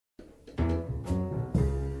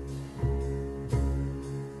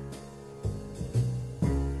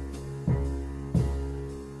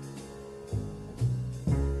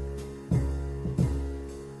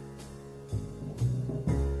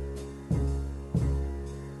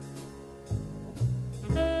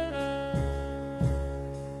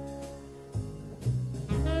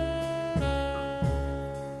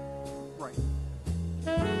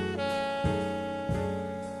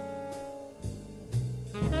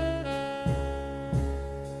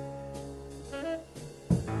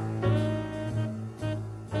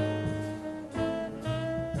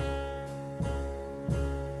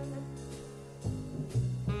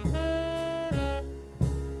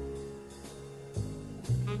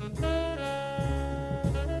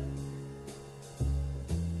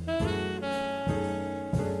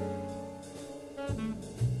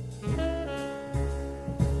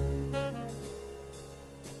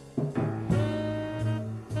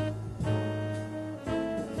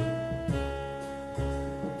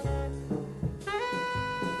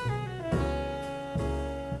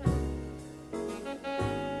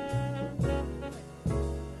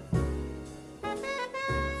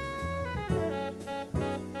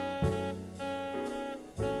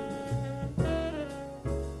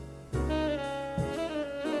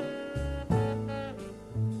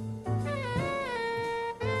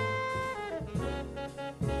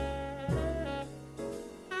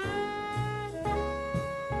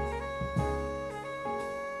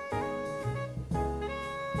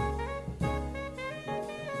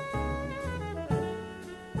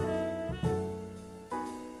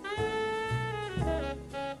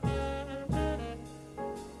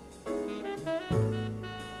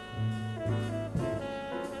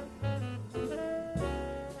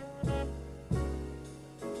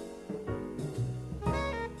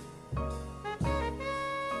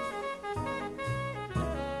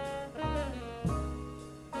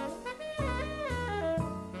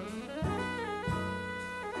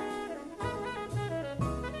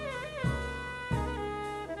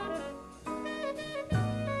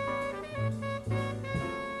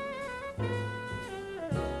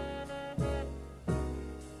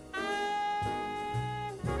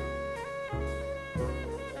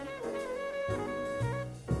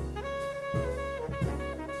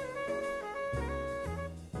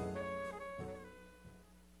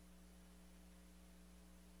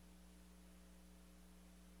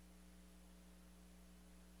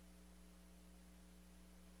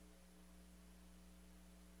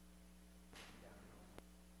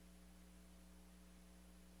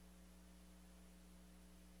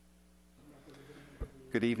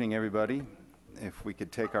Good evening, everybody. If we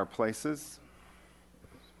could take our places,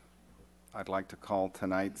 I'd like to call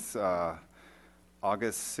tonight's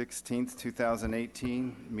August 16th,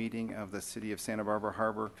 2018 meeting of the City of Santa Barbara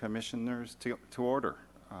Harbor Commissioners to order.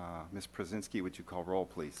 Ms. Przinski, would you call roll,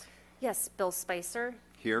 please? Yes, Bill Spicer.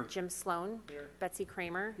 Here. Jim Sloan. Here. Betsy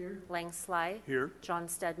Kramer. Here. Lang Sly. Here. John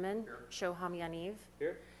Stedman. Here. Shoham Yaniv.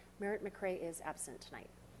 Here. Merritt McRae is absent tonight.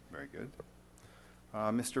 Very good.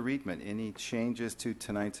 Mr. Riedman, any changes to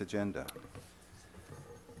tonight's agenda?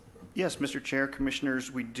 Yes, Mr. Chair, Commissioners,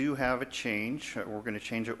 we do have a change. We're going to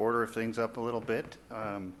change the order of things up a little bit.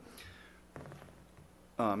 Mr.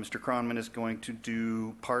 Cronman is going to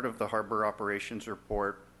do part of the Harbor Operations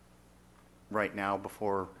Report right now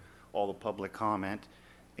before all the public comment,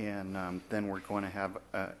 and then we're going to have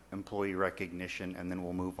employee recognition, and then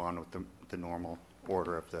we'll move on with the normal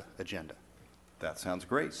order of the agenda. That sounds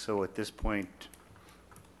great. So at this point,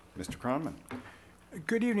 Mr. Cronman.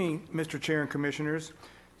 Good evening, Mr. Chair and Commissioners.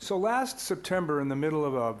 So last September, in the middle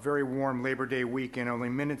of a very warm Labor Day weekend, only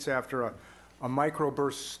minutes after a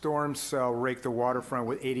microburst storm cell raked the waterfront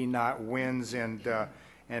with 80-knot winds and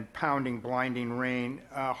pounding, blinding rain,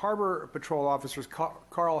 Harbor Patrol officers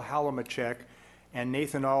Carl Halamachek and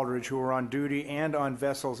Nathan Aldridge, who were on duty and on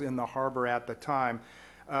vessels in the harbor at the time,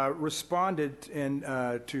 responded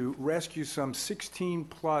to rescue some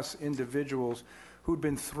 16-plus individuals who'd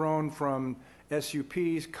been thrown from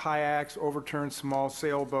SUPs, kayaks, overturned small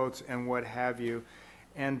sailboats, and what have you.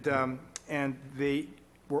 And they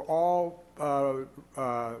were all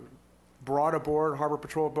brought aboard Harbor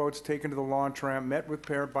Patrol boats, taken to the launch ramp, met with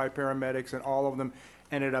by paramedics, and all of them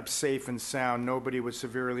ended up safe and sound. Nobody was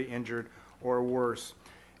severely injured or worse.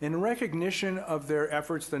 In recognition of their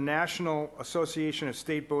efforts, the National Association of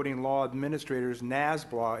State Boating Law Administrators,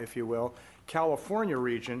 NASBLA, if you will, California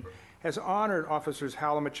region, has honored officers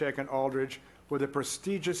Halamachek and Aldridge with a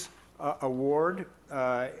prestigious award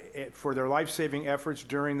for their life-saving efforts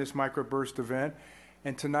during this microburst event.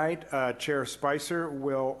 And tonight, Chair Spicer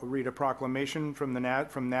will read a proclamation from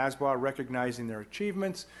NASBLA recognizing their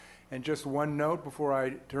achievements. And just one note before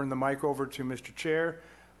I turn the mic over to Mr. Chair,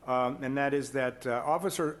 and that is that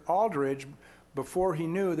Officer Aldridge, before he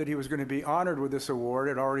knew that he was going to be honored with this award,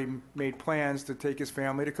 had already made plans to take his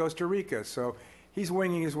family to Costa Rica. So he's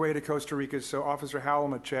winging his way to Costa Rica, so Officer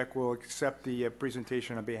Halamachek will accept the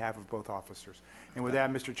presentation on behalf of both officers. And with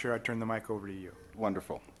that, Mr. Chair, I turn the mic over to you.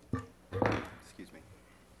 Wonderful. Excuse me.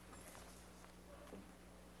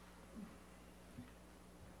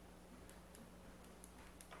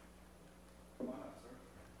 Come on up, sir.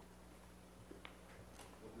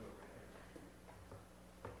 We'll do it right here.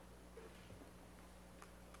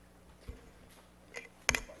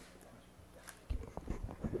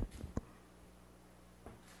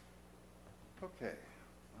 Okay.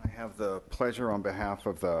 I have the pleasure on behalf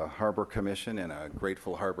of the Harbor Commission and a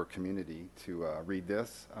grateful Harbor community to read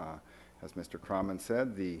this. As Mr. Cronman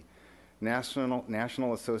said, the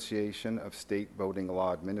National Association of State Boating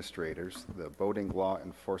Law Administrators, the Boating Law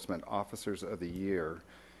Enforcement Officers of the Year,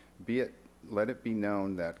 let it be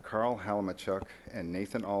known that Carl Halamachek and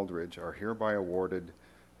Nathan Aldridge are hereby awarded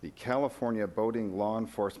the California Boating Law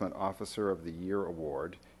Enforcement Officer of the Year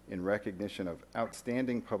Award in recognition of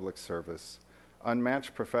outstanding public service,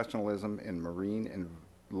 unmatched professionalism in marine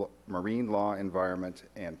law environment,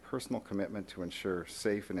 and personal commitment to ensure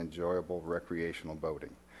safe and enjoyable recreational boating.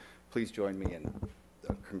 Please join me in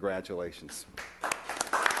congratulations. That's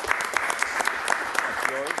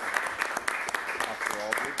yours, Officer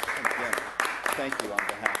Aldridge. And again, thank you on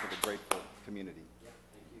behalf of the grateful community. Yeah,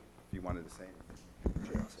 thank you. If you wanted to say anything.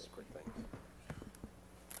 Sure, I'll say a quick thing.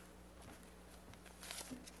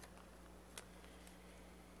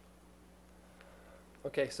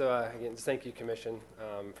 Okay, so again, thank you, Commission,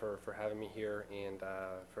 for having me here and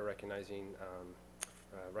for recognizing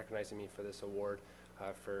me for this award,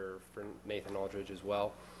 for Nathan Aldridge as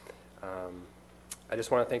well. I just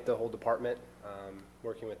want to thank the whole department.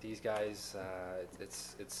 Working with these guys,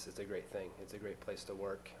 it's a great thing. It's a great place to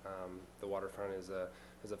work. The waterfront is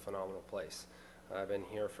a phenomenal place. I've been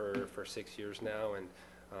here for 6 years now, and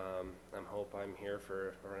I'm here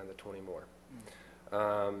for around the 20 more.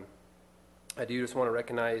 I do just want to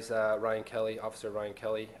recognize Ryan Kelly, Officer Ryan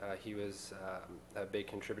Kelly. He was a big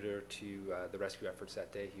contributor to the rescue efforts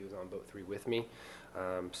that day. He was on Boat 3 with me.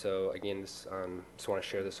 So again, just want to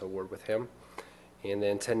share this award with him. And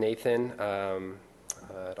then to Nathan,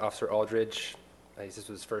 Officer Aldridge, this was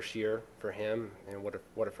his first year for him, and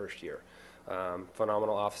what a first year.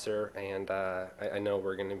 Phenomenal officer, and I know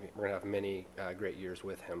we're gonna have many great years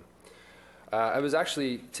with him. I was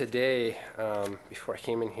actually today, before I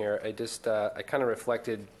came in here, I kind of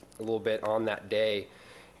reflected little bit on that day,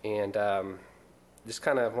 and just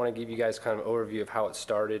kind of want to give you guys kind of an overview of how it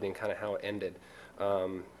started and kind of how it ended.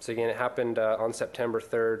 So again, it happened on September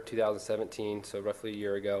 3rd, 2017, so roughly a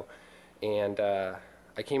year ago, and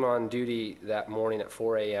I came on duty that morning at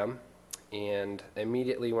 4 a.m., and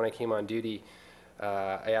immediately when I came on duty,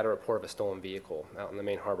 I had a report of a stolen vehicle out in the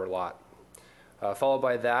main harbor lot. Followed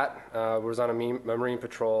by that, was on a marine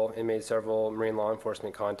patrol and made several marine law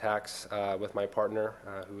enforcement contacts with my partner,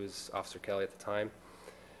 who was Officer Kelly at the time.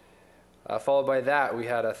 Followed by that, we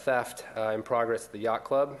had a theft in progress at the yacht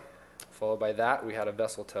club. Followed by that, we had a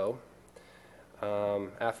vessel tow.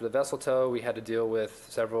 After the vessel tow, we had to deal with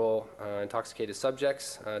several intoxicated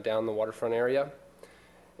subjects down the waterfront area,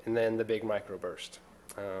 and then the big microburst.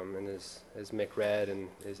 And as Mick read and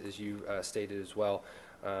as you stated as well,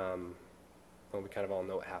 well, we kind of all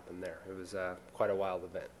know what happened there. It was quite a wild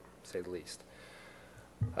event, to say the least.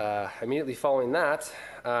 Immediately following that,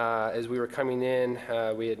 as we were coming in,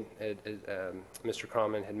 we had Mr.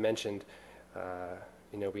 Croman had mentioned,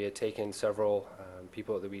 we had taken several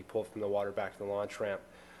people that we pulled from the water back to the launch ramp.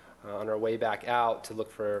 On our way back out to look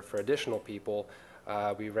for additional people,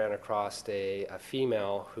 we ran across a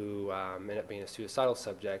female who ended up being a suicidal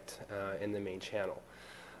subject in the main channel.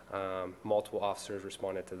 Multiple officers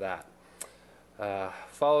responded to that.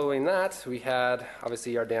 Following that, we had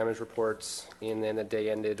obviously our damage reports, and then the day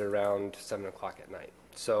ended around 7 o'clock at night.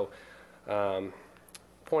 So,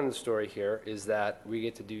 point of the story here is that we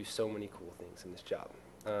get to do so many cool things in this job.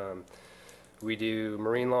 We do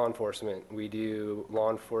marine law enforcement, we do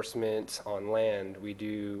law enforcement on land, we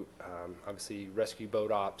do obviously rescue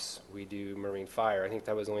boat ops, we do marine fire. I think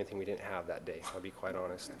that was the only thing we didn't have that day, I'll be quite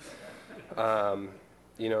honest. A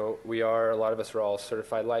lot of us are all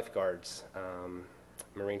certified lifeguards,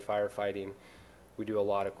 marine firefighting. We do a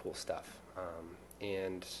lot of cool stuff.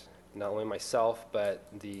 And not only myself, but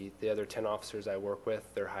the other 10 officers I work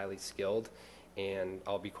with, they're highly skilled. And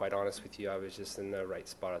I'll be quite honest with you, I was just in the right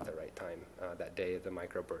spot at the right time that day of the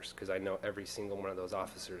microburst, because I know every single one of those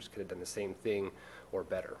officers could have done the same thing or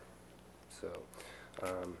better. So,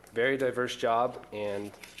 very diverse job,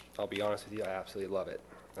 and I'll be honest with you, I absolutely love it.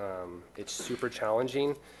 It's super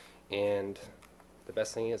challenging, and the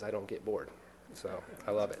best thing is I don't get bored. So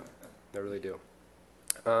I love it. I really do.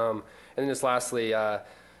 And then just lastly,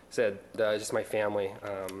 just my family.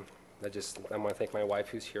 I want to thank my wife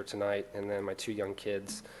who's here tonight, and then my 2 young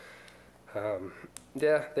kids.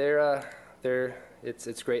 It's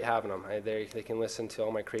great having them. They can listen to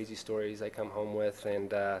all my crazy stories I come home with, and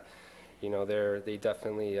they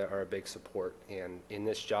definitely are a big support. And in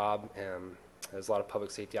this job, as a lot of public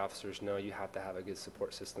safety officers know, you have to have a good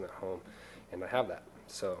support system at home, and I have that.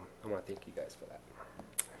 So I want to thank you guys for that.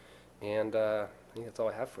 And I think that's all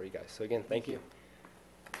I have for you guys. So again, thank you.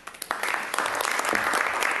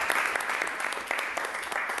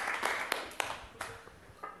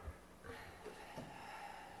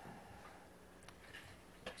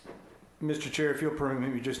 Mr. Chair, if you'll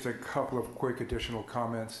permit me just a couple of quick additional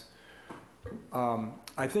comments.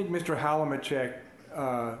 I think Mr. Halamachek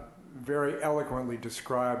very eloquently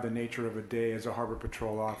described the nature of a day as a Harbor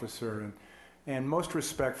Patrol officer, and most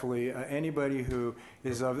respectfully, anybody who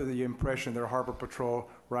is of the impression that Harbor Patrol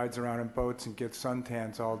rides around in boats and gets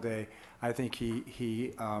suntans all day, I think he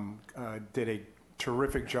did a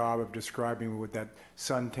terrific job of describing what that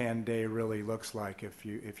suntan day really looks like if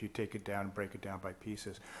you take it down and break it down by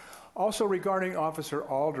pieces. Also, regarding Officer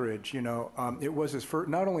Aldridge, it was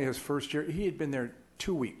not only his first year, he had been there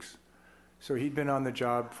 2 weeks. So he'd been on the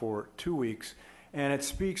job for 2 weeks, and it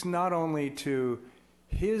speaks not only to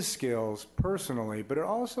his skills personally, but it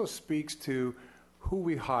also speaks to who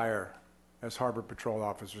we hire as Harbor Patrol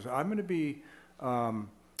officers. I'm going to be honest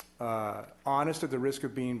at the risk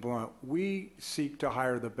of being blunt. We seek to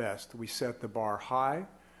hire the best. We set the bar high.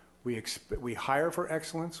 We hire for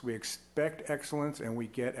excellence, we expect excellence, and we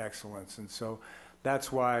get excellence. And so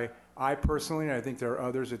that's why I personally, and I think there are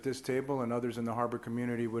others at this table and others in the harbor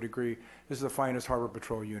community would agree, this is the finest Harbor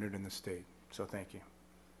Patrol unit in the state. So thank you.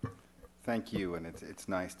 Thank you, and it's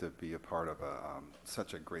nice to be a part of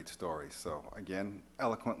such a great story. So again,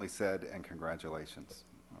 eloquently said, and congratulations.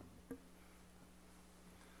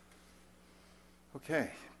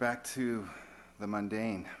 Okay, back to the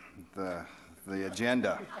mundane, the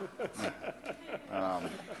agenda.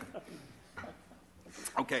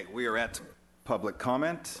 Okay, we are at public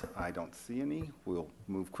comment. I don't see any. We'll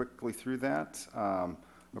move quickly through that.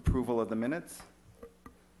 Approval of the minutes.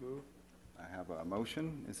 Move. I have a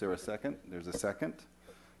motion. Is there a second? There's a second.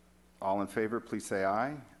 All in favor, please say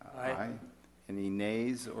aye. Aye. Any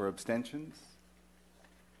nays or abstentions?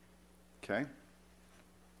 Okay.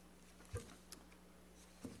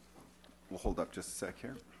 We'll hold up just a sec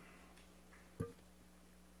here.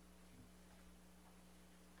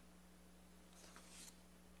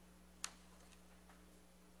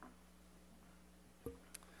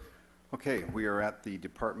 Okay, we are at the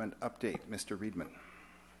department update. Mr. Reedman.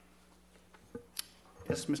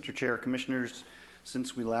 Yes, Mr. Chair, Commissioners,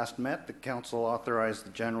 since we last met, the council authorized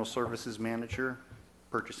the General Services Manager,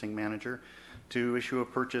 Purchasing Manager, to issue a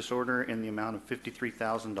purchase order in the amount of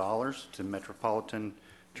 $53,000 to Metropolitan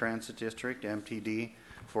Transit District, MTD,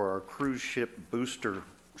 for our cruise ship booster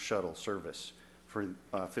shuttle service for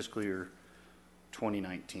fiscal year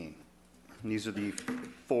 2019. And these are the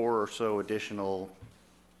 4 or so additional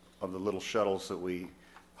of the little shuttles that we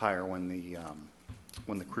hire when the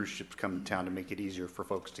cruise ships come to town to make it easier for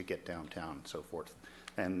folks to get downtown and so forth.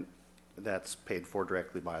 And that's paid for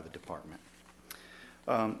directly by the department.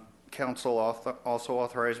 Council also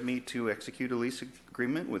authorized me to execute a lease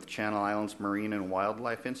agreement with Channel Islands Marine and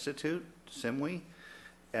Wildlife Institute, SIMWI,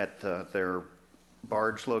 at their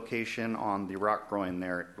barge location on the rock groin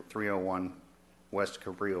there at 301 West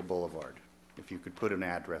Cabrillo Boulevard. If you could put an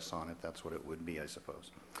address on it, that's what it would be, I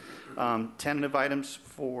suppose. Tentative items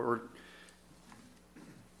for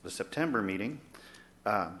the September meeting.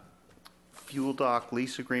 Fuel dock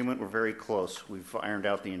lease agreement, we're very close. We've ironed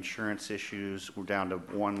out the insurance issues. We're down to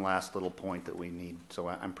one last little point that we need. So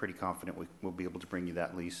I'm pretty confident we'll be able to bring you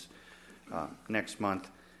that lease next month.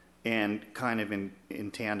 And kind of in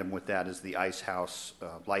tandem with that is the Ice House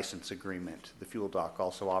license agreement. The fuel dock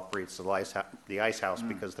also operates the Ice House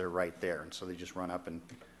because they're right there. And so they just run up and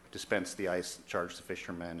dispense the ice, charge the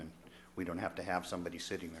fishermen, and we don't have to have somebody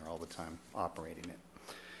sitting there all the time operating it.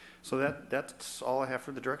 So that's all I have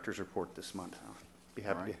for the director's report this month. I'll be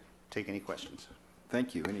happy to take any questions.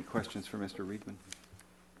 Thank you. Any questions for Mr. Reedman?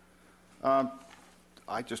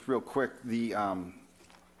 I just real quick, the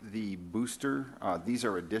booster, these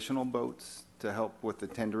are additional boats to help with the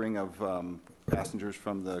tendering of passengers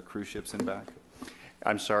from the cruise ships and back?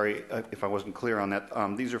 I'm sorry if I wasn't clear on that.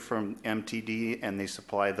 These are from MTD, and they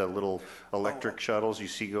supply the little electric shuttles you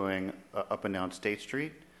see going up and down State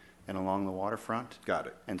Street and along the waterfront. Got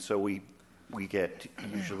it. And so we get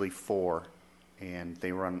usually 4, and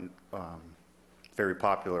they run very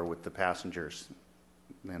popular with the passengers.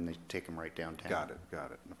 And they take them right downtown. Got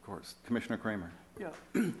it, of course. Commissioner Kramer. Yeah.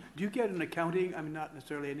 Do you get an accounting, I mean, not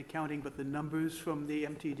necessarily an accounting, but the numbers from the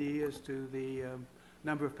MTD as to the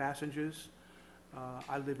number of passengers?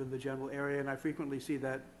 I live in the general area, and I frequently see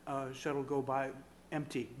that shuttle go by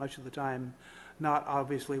empty much of the time. Not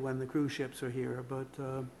obviously when the cruise ships are here, but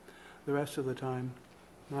the rest of the time.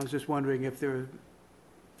 And I was just wondering if there are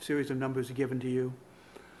a series of numbers given to you.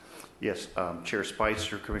 Yes, Chair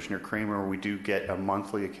Spicer, Commissioner Kramer, we do get a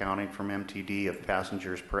monthly accounting from MTD of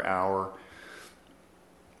passengers per hour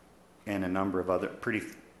and a number of other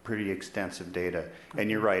pretty extensive data. And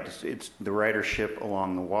you're right, it's the ridership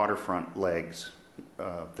along the waterfront legs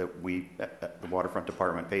that the waterfront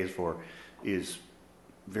department pays for is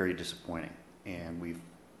very disappointing. And we've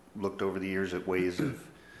looked over the years at ways of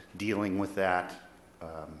dealing with that,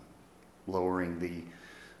 lowering the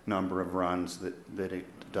number of runs that it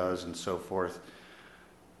does and so forth.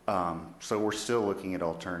 So we're still looking at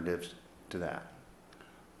alternatives to that.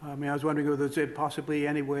 I mean, I was wondering if there's possibly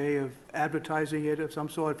any way of advertising it of some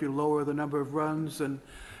sort. If you lower the number of runs, and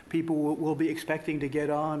people will be expecting to get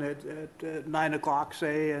on at 9 o'clock,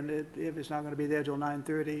 say, and if it's not going to be there till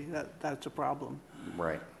 9:30, that's a problem.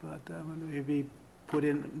 Right. But maybe put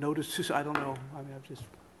in notices, I don't know. I mean, it'd just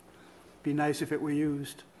be nice if it were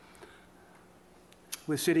used.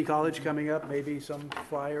 With City College coming up, maybe some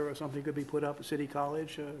flyer or something could be put up at City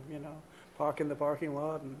College, park in the parking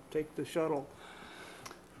lot and take the shuttle.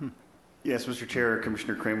 Yes, Mr. Chair,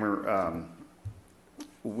 Commissioner Kramer,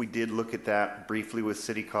 we did look at that briefly with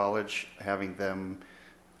City College, having them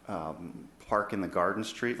park in the Garden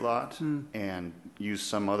Street lot and use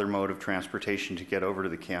some other mode of transportation to get over to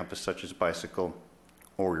the campus, such as bicycle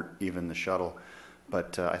or even the shuttle.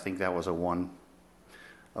 But I think that was a one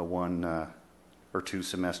or 2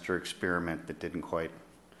 semester experiment that didn't quite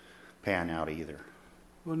pan out either.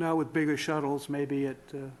 Well, now with bigger shuttles, maybe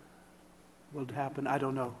it will happen. I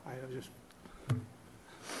don't know. I just...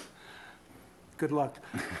 Good luck.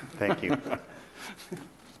 Thank you.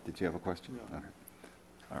 Did you have a question? No. Okay.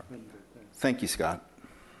 All right. Thank you, Scott.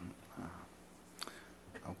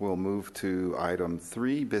 We'll move to item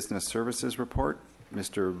 3, Business Services Report.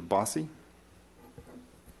 Mr. Bossy.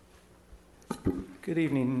 Good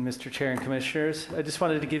evening, Mr. Chair and Commissioners. I just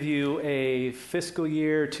wanted to give you a fiscal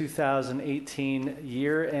year 2018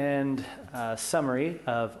 year-end summary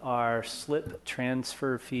of our slip permit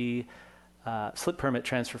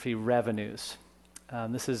transfer fee revenues.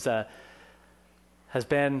 This is has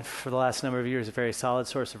been for the last number of years a very solid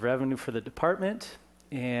source of revenue for the department.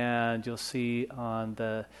 And you'll see on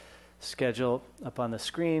the schedule up on the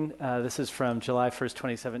screen, this is from July 1st,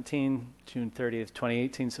 2017, June 30th,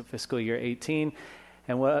 2018, so fiscal year 18.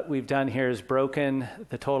 And what we've done here is broken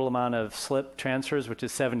the total amount of slip transfers, which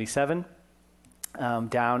is 77,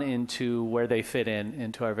 down into where they fit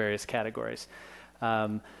into our various categories.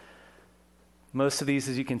 Most of these,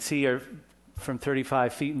 as you can see, are from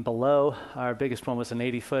 35 feet and below. Our biggest one was an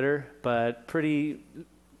 80-footer, but pretty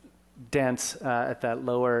dense at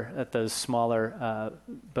those smaller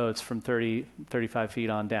boats from 35 feet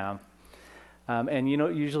on down. And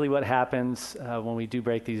usually what happens when we do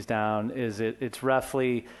break these down is it's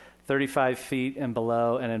roughly 35 feet and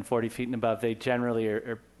below, and then 40 feet and above. They generally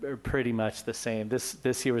are pretty much the same.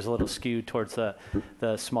 This year was a little skewed towards the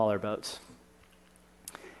smaller boats.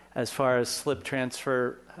 As far as slip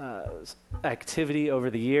transfer activity over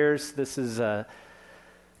the years, this is a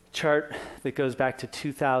chart that goes back to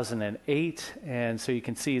 2008, and so you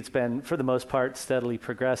can see it's been, for the most part, steadily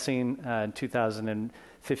progressing. In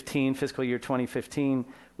 2015, fiscal year 2015,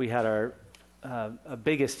 we had our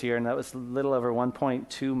biggest year, and that was a little over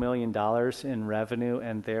 $1.2 million in revenue,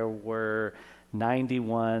 and there were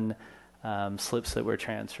 91 slips that were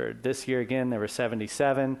transferred. This year, again, there were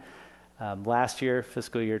 77. Last year,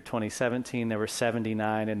 fiscal year 2017, there were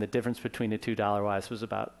 79, and the difference between the two dollar-wise was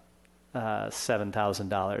about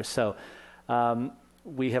 $7,000. So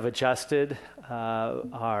we have adjusted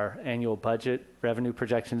our annual budget revenue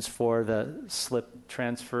projections for the slip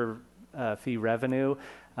transfer fee revenue.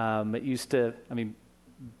 It used to,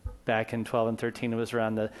 back in 12 and 13, it was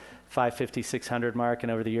around the 550, 600 mark,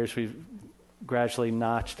 and over the years we've gradually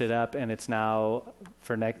notched it up, and it's now,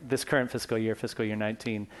 for this current fiscal year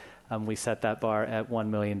 19, we set that bar at $1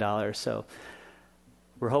 million. So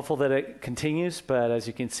we're hopeful that it continues, but as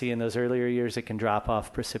you can see in those earlier years, it can drop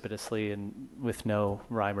off precipitously and with no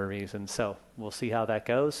rhyme or reason. So we'll see how that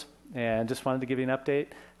goes. And just wanted to give you an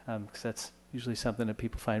update, because that's usually something that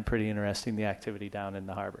people find pretty interesting, the activity down in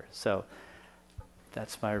the harbor. So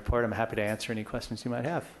that's my report. I'm happy to answer any questions you might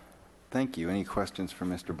have. Thank you. Any questions for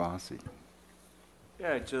Mr. Bossy?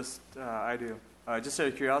 Yeah, I do. Just out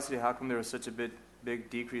of curiosity, how come there was such a big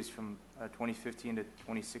decrease from 2015 to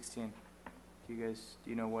 2016? Do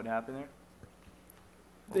you know what happened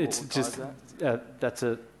there? It's just that's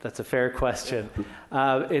a fair question.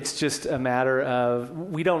 It's just a matter of,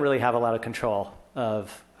 we don't really have a lot of control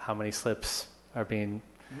of how many slips are being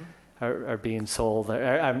are being sold,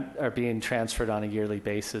 are being transferred on a yearly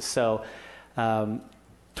basis. So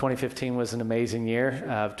 2015 was an amazing year.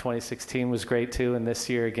 2016 was great too, and this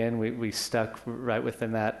year again we stuck right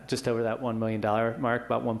within that, just over that $1 million mark,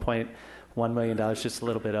 about $1.1 million, just a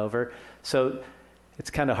little bit over. So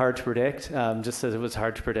it's kind of hard to predict, just as it was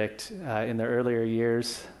hard to predict in the earlier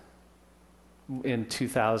years. In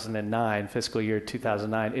 2009, fiscal year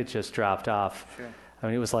 2009, it just dropped off.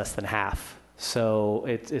 Sure. It was less than half. So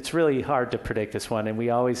it's really hard to predict this one, and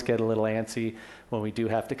we always get a little antsy when we do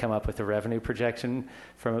have to come up with a revenue projection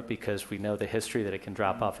from it, because we know the history that it can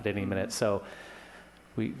drop off at any minute. So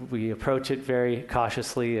we approach it very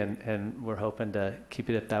cautiously, and we're hoping to keep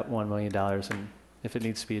it at that $1 million, and if it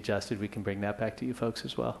needs to be adjusted, we can bring that back to you folks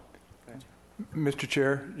as well. Mr.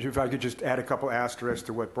 Chair, if I could just add a couple asterisks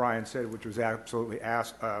to what Brian said, which was absolutely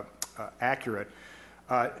accurate.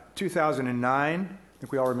 2009, I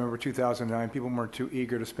think we all remember 2009, people weren't too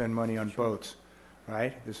eager to spend money on boats,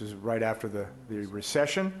 right? This is right after the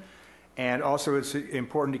recession. And also it's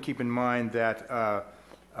important to keep in mind that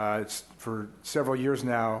it's for several years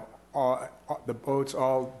now, all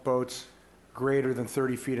boats greater than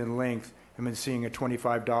 30 feet in length have been seeing a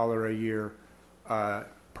 $25 a year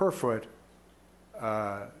per foot,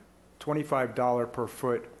 $25 per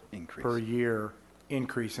foot Increase. per year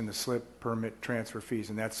increase in the slip permit transfer fees,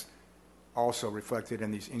 and that's also reflected in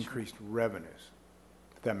these increased revenues,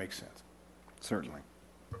 if that makes sense. Certainly.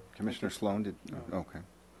 Commissioner Sloan, okay.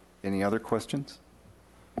 Any other questions?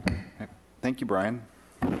 Okay. Thank you, Brian.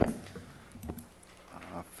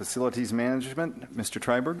 Facilities Management, Mr.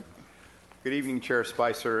 Triberg. Good evening, Chair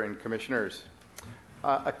Spicer and Commissioners.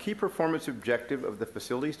 A key performance objective of the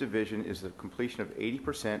Facilities Division is the completion of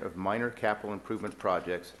 80% of minor capital improvement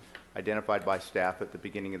projects identified by staff at the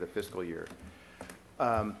beginning of the fiscal year.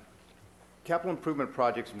 Capital improvement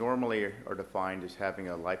projects normally are defined as having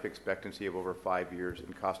a life expectancy of over 5 years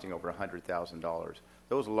and costing over $100,000.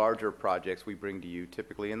 Those larger projects we bring to you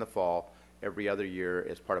typically in the fall every other year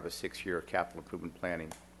as part of a 6-year capital improvement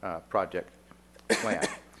planning project plan.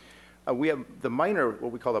 We have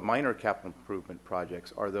what we call the minor capital improvement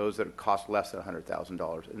projects are those that cost less than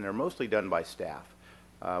 $100,000, and they're mostly done by staff.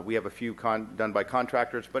 We have a few done by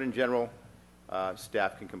contractors, but in general,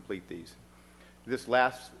 staff can complete these. This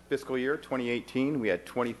last fiscal year, 2018, we had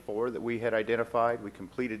 24 that we had identified. We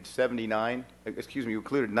completed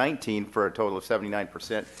 19 for a total of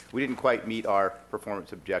 79%. We didn't quite meet our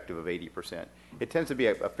performance objective of 80%. It tends to be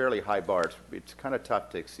a fairly high bar. It's kind of tough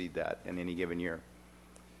to exceed that in any given year.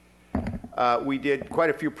 We did quite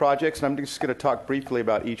a few projects, and I'm just going to talk briefly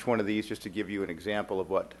about each one of these just to give you an example of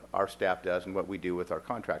what our staff does and what we do with our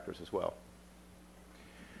contractors as well.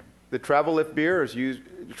 The travel lift pier is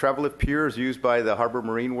used by the Harbor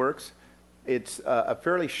Marine Works. It's a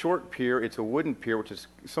fairly short pier. It's a wooden pier, which is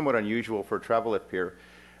somewhat unusual for a travel lift pier.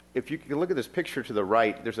 If you can look at this picture to the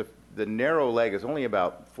right, the narrow leg is only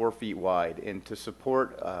about 4 feet wide, and to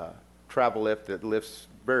support travel lift that lifts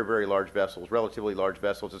very, very large vessels, relatively large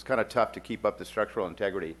vessels, it's kind of tough to keep up the structural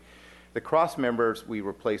integrity. The cross members we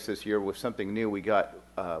replaced this year with something new. We got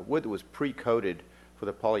wood that was pre-coated for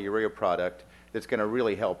the polyurea product that's going to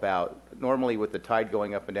really help out. Normally with the tide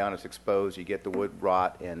going up and down, it's exposed. You get the wood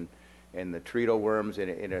rot and the teredo worms, and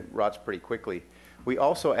it rots pretty quickly. We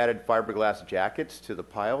also added fiberglass jackets to the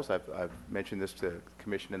piles. I've mentioned this to the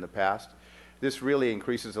commission in the past. This really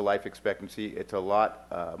increases the life expectancy. It's a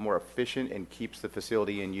lot more efficient and keeps the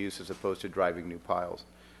facility in use as opposed to driving new piles.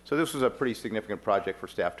 So this was a pretty significant project for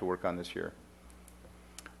staff to work on this year.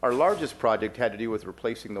 Our largest project had to do with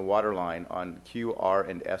replacing the water line on Q, R,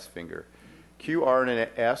 and S finger. Q, R, and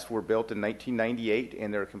S were built in 1998,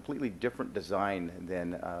 and they're a completely different design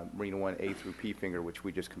than Marina 1 A through P finger, which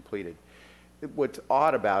we just completed. What's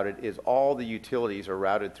odd about it is all the utilities are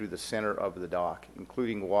routed through the center of the dock,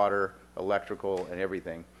 including water, electrical, and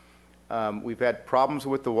everything. We've had problems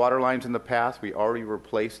with the water lines in the past. We already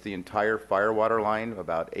replaced the entire fire water line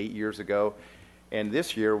about 8 years ago, and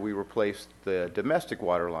this year we replaced the domestic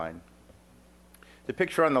water line. The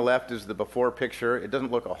picture on the left is the before picture. It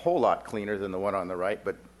doesn't look a whole lot cleaner than the one on the right,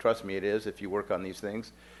 but trust me, it is if you work on these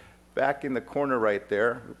things. Back in the corner right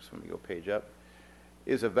there, oops, let me go page up,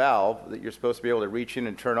 is a valve that you're supposed to be able to reach in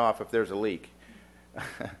and turn off if there's a leak.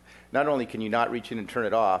 Not only can you not reach in and turn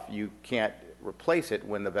it off, you can't replace it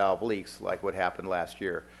when the valve leaks, like what happened last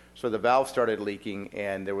year. So the valve started leaking,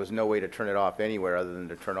 and there was no way to turn it off anywhere other than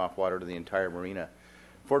to turn off water to the entire marina.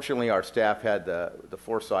 Fortunately, our staff had the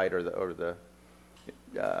foresight or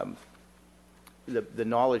the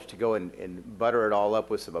knowledge to go and butter it all up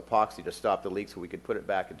with some epoxy to stop the leak so we could put it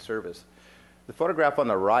back in service. The photograph on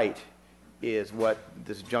the right is what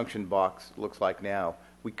this junction box looks like now.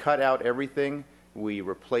 We cut out everything. We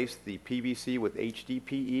replaced the PVC with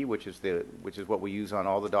HDPE, which is what we use on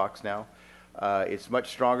all the docks now. It's much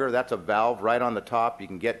stronger. That's a valve right on the top. You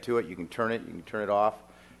can get to it. You can turn it. You can turn it off.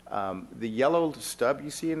 The yellow stub you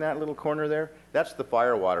see in that little corner there, that's the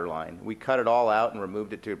fire water line. We cut it all out and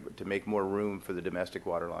removed it to make more room for the domestic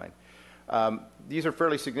water line. These are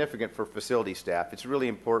fairly significant for facility staff. It's really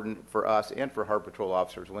important for us and for Harbor Patrol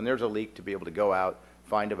officers when there's a leak to be able to go out,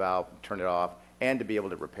 find a valve, turn it off, and to be able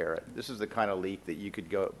to repair it. This is the kind of leak that you could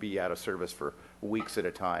be out of service for weeks at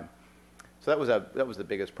a time. So that was the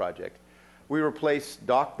biggest project. We replaced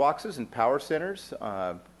dock boxes and power centers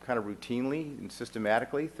kind of routinely and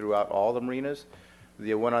systematically throughout all the marinas.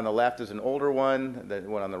 The one on the left is an older one. The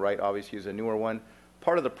one on the right obviously is a newer one.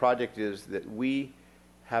 Part of the project is that we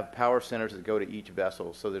have power centers that go to each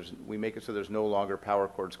vessel. So we make it so there's no longer power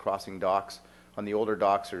cords crossing docks. On the older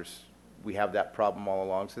docks, we have that problem all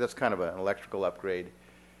along. So that's kind of an electrical upgrade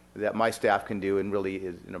that my staff can do and really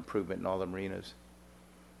is an improvement in all the marinas.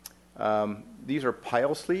 These are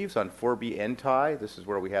pile sleeves on 4B N-tie. This is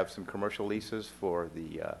where we have some commercial leases for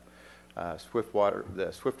the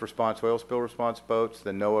Swift Response oil spill response boats,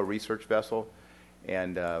 the NOAA research vessel,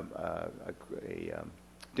 and a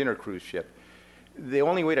dinner cruise ship. The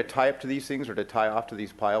only way to tie up to these things are to tie off to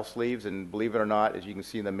these pile sleeves, and believe it or not, as you can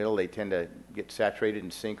see in the middle, they tend to get saturated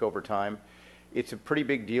and sink over time. It's a pretty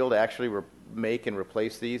big deal to actually make and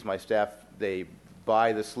replace these. My staff, they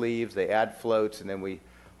buy the sleeves, they add floats, and then we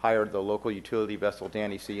hired the local utility vessel,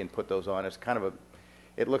 Danny C, and put those on. It's kind of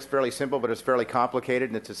it looks fairly simple, but it's fairly complicated,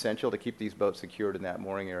 and it's essential to keep these boats secured in that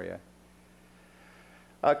mooring area.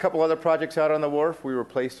 A couple other projects out on the wharf. We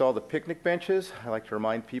replaced all the picnic benches. I like to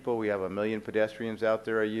remind people we have 1 million pedestrians out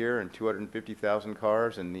there a year and 250,000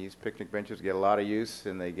 cars, and these picnic benches get a lot of use,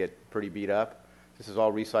 and they get pretty beat up. This is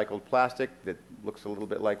all recycled plastic that looks a little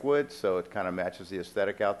bit like wood, so it kind of matches the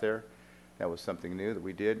aesthetic out there. That was something new that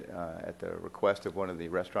we did at the request of one of the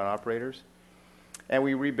restaurant operators. And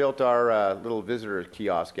we rebuilt our little visitor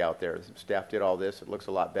kiosk out there. The staff did all this. It looks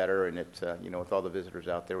a lot better, and it's with all the visitors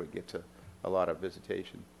out there, we get to a lot of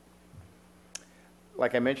visitation.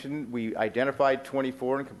 Like I mentioned, we identified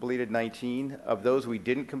 24 and completed 19. Of those we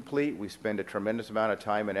didn't complete, we spend a tremendous amount of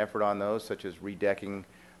time and effort on those, such as redecking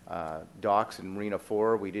docks in Marina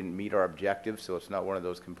 4. We didn't meet our objectives, so it's not one of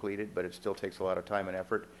those completed, but it still takes a lot of time and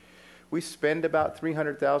effort. We spend about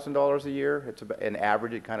 $300,000 a year. It's about, an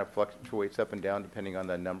average. It kind of fluctuates up and down depending on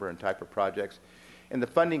the number and type of projects. And the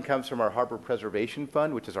funding comes from our Harbor Preservation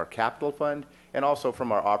Fund, which is our capital fund, and also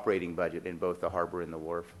from our operating budget in both the harbor and the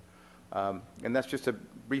wharf. And that's just a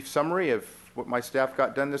brief summary of what my staff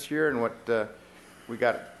got done this year and what we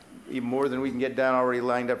got, even more than we can get done, already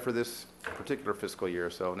lined up for this particular fiscal year.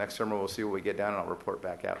 So next summer we'll see what we get done, and I'll report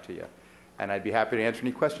back out to you. And I'd be happy to answer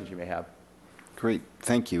any questions you may have. Great,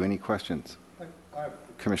 thank you. Any questions?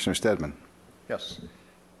 Commissioner Stedman. Yes.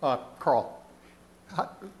 Carl,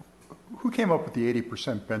 who came up with the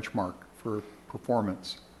 80% benchmark for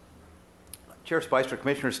performance? Chair Spicer,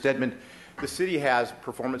 Commissioner Stedman, the city has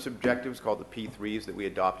performance objectives called the P3s that we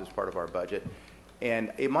adopt as part of our budget.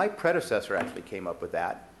 And my predecessor actually came up with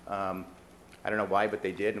that. I don't know why, but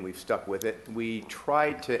they did, and we've stuck with it. We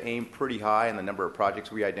tried to aim pretty high in the number of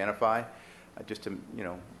projects we identify, just to,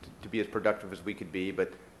 to be as productive as we could be,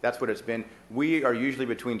 but that's what it's been. We are usually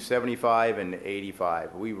between 75 and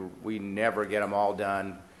 85. We never get them all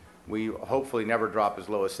done. We hopefully never drop as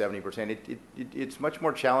low as 70%. It's much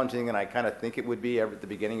more challenging than I kind of think it would be at the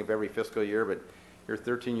beginning of every fiscal year, but here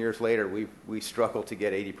 13 years later, we struggle to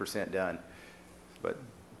get 80% done. But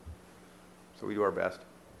so we do our best.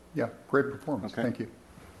 Yeah, great performance. Okay. Thank you.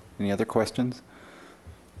 Any other questions?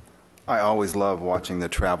 I always love watching the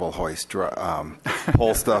travel hoist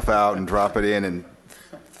pull stuff out and drop it in and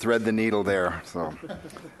thread the needle there. So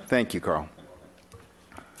thank you, Carl.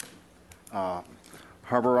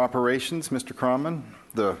 Harbor Operations, Mr. Cronman,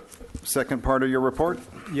 the second part of your report.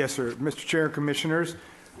 Yes, sir. Mr. Chair and Commissioners,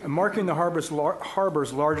 marking the harbor's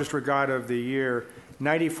largest regatta of the year,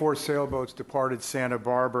 94 sailboats departed Santa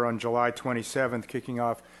Barbara on July 27th, kicking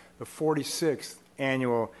off the 46th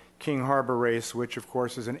annual King Harbor Race, which, of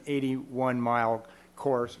course, is an 81-mile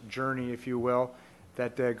course, journey, if you will,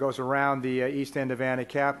 that goes around the east end of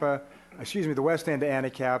Anacapa, the west end of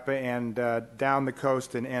Anacapa, and down the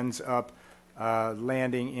coast and ends up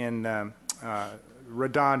landing in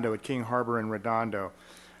Redondo, at King Harbor in Redondo.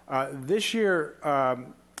 This year,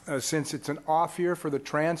 since it's an off year for the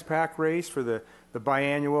Transpac race, for the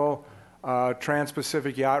biannual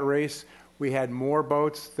Trans-Pacific Yacht Race, we had more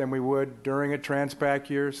boats than we would during a Transpac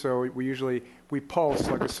year, so we pulse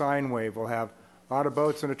like a sine wave. We'll have a lot of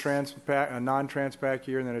boats in a non-Transpac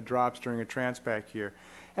year, and then it drops during a Transpac year.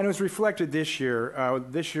 And it was reflected this year.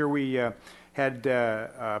 This year we had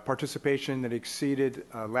participation that exceeded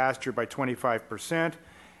last year by 25%.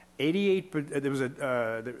 88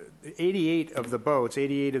 of the boats,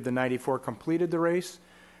 88 of the 94 completed the race,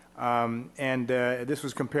 and this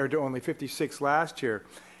was compared to only 56 last year.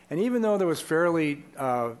 And even though there was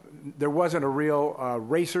there wasn't a real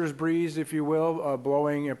racer's breeze, if you will,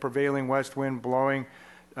 blowing a prevailing west wind blowing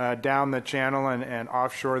down the channel and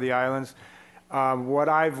offshore the islands, what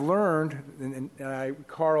I've learned, and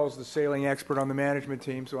Carl's the sailing expert on the management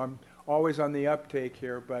team, so I'm always on the uptake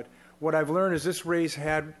here, but what I've learned is this race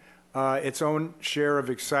had its own share of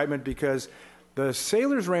excitement because the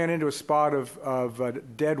sailors ran into a spot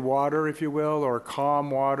of dead water, if you will, or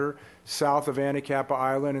calm water south of Anacapa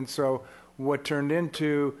Island, and so what turned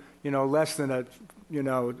into, less than a,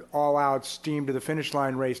 all-out steam to the finish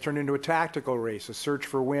line race turned into a tactical race, a search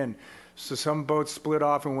for wind. So some boats split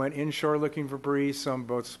off and went inshore looking for breeze. Some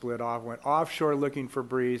boats split off, went offshore looking for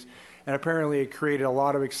breeze. And apparently it created a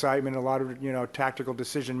lot of excitement, a lot of, tactical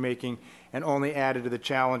decision-making, and only added to the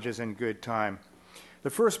challenges in good time. The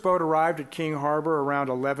first boat arrived at King Harbor around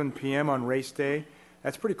 11 p.m. on race day.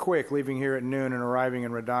 That's pretty quick, leaving here at noon and arriving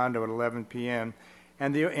in Redondo at 11 p.m.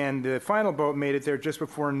 And the final boat made it there just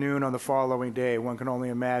before noon on the following day. One can only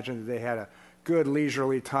imagine that they had a good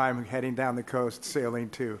leisurely time heading down the coast, sailing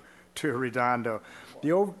to Redondo.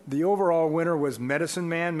 The overall winner was Medicine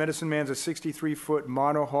Man. Medicine Man's a 63-foot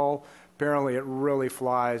monohull. Apparently it really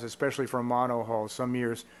flies, especially for a monohull. Some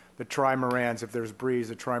years the trimarans, if there's breeze,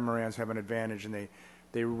 the trimarans have an advantage and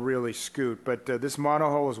they really scoot. But this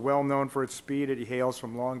monohull is well known for its speed. It hails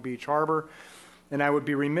from Long Beach Harbor. And I would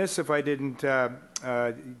be remiss if I didn't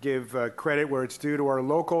give credit where it's due to our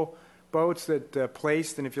local boats that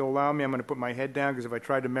placed. And if you'll allow me, I'm going to put my head down because if I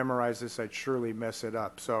tried to memorize this, I'd surely mess it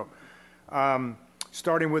up. So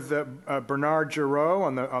starting with Bernard Giroux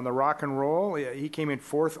on the Rock and Roll. He came in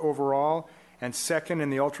 4th overall and 2nd in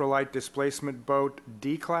the ultralight displacement boat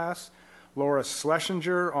D class. Laura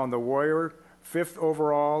Schlesinger on the Warrior, 5th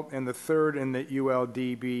overall and the 3rd in the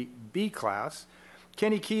ULDB B class.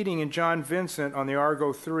 Kenny Keating and John Vincent on the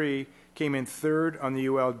Argo 3 came in third on the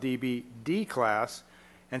ULDB D class,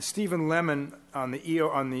 and Stephen Lemon on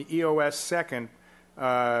the EOS second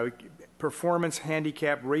Performance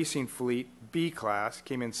Handicap Racing Fleet B class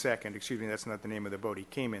came in second. Excuse me, that's not the name of the boat. He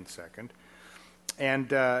came in second. And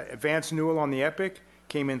Vance Newell on the Epic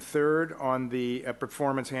came in third on the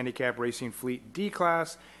Performance Handicap Racing Fleet D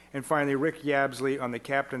class. And finally, Rick Yabsley on the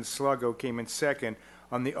Captain Sluggo came in second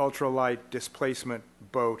on the Ultralight Displacement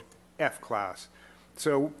Boat F class.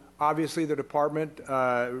 So obviously the department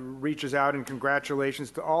reaches out and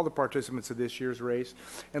congratulations to all the participants of this year's race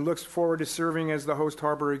and looks forward to serving as the host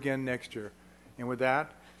harbor again next year. And with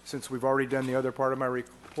that, since we've already done the other part of my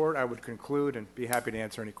report, I would conclude and be happy to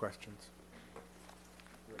answer any questions.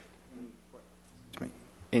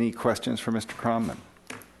 Any questions for Mr. Cromman?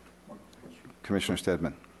 Commissioner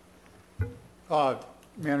Stedman.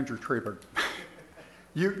 Manager Traber,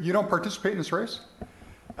 you don't participate in this race?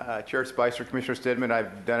 Chair Spicer, Commissioner Stedman,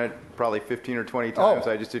 I've done it probably 15 or 20 times.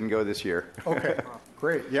 Oh. I just didn't go this year. Okay,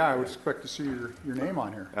 great. Yeah, I would expect to see your name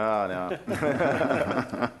on here. Oh, no.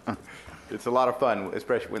 It's a lot of fun,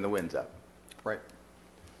 especially when the wind's up. Right.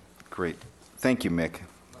 Great. Thank you, Mick.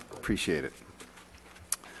 Appreciate it.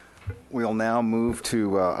 We'll now move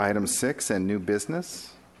to item 6 and new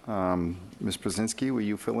business. Ms. Brzezinski, will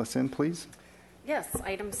you fill us in, please? Yes,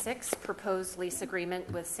 item 6, proposed lease agreement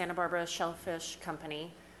with Santa Barbara Shellfish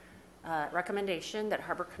Company. Recommendation that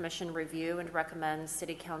Harbor Commission review and recommend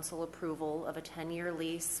City Council approval of a 10-year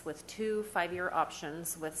lease with 2 5-year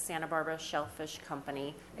options with Santa Barbara Shellfish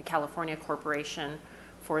Company, a California corporation,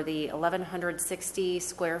 for the 1,160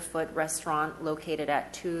 square foot restaurant located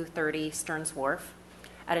at 230 Stearns Wharf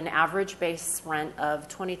at an average base rent of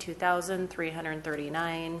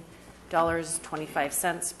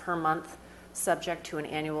 $22,339.25 per month, subject to an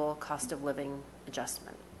annual cost of living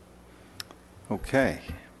adjustment. Okay.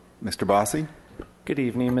 Mr. Bossi? Good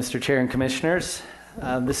evening, Mr. Chair and Commissioners.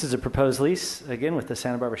 This is a proposed lease, again, with the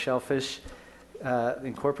Santa Barbara Shellfish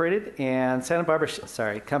Incorporated and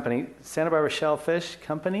Company. Santa Barbara Shellfish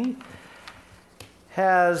Company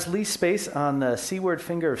has leased space on the seaward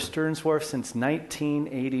finger of Stearns Wharf since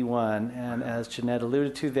 1981. And as Jeanette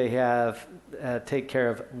alluded to, they have take care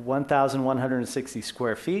of 1,160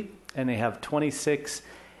 square feet, and they have 26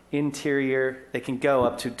 interior, they can go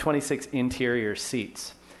up to 26 interior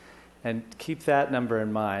seats. And keep that number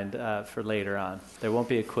in mind for later on. There won't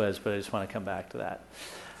be a quiz, but I just want to come back to that.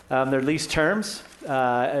 Their lease terms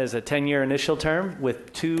is a 10-year initial term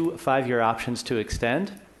with 2 5-year options to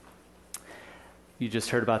extend. You just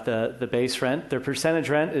heard about the base rent. Their percentage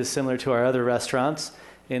rent is similar to our other restaurants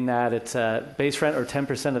in that it's base rent or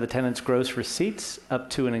 10% of the tenant's gross receipts up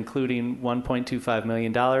to and including $1.25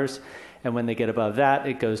 million. And when they get above that,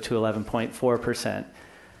 it goes to 11.4%.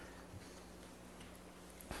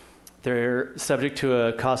 They're subject to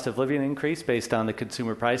a cost of living increase based on the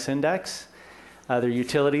Consumer Price Index. Their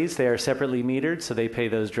utilities, they are separately metered, so they pay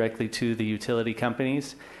those directly to the utility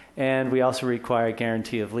companies. And we also require a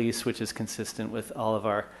guarantee of lease, which is consistent with all of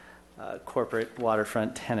our corporate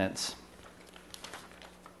waterfront tenants.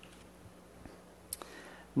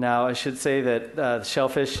 Now, I should say that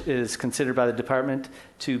Shellfish is considered by the department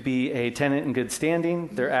to be a tenant in good standing.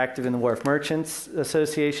 They're active in the Wharf Merchants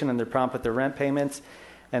Association, and they're prompt with their rent payments,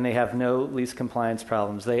 and they have no lease compliance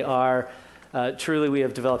problems. They are, truly, we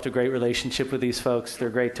have developed a great relationship with these folks. They're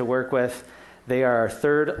great to work with. They are our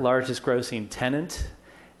 3rd largest grossing tenant,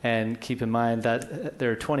 and keep in mind that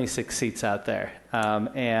there are 26 seats out there.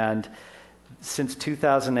 And since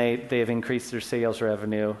 2008, they have increased their sales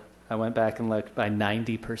revenue. I went back and looked by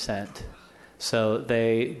 90%. So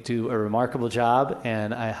they do a remarkable job,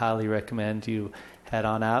 and I highly recommend you head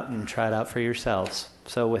on out and try it out for yourselves.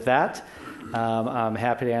 So with that, I'm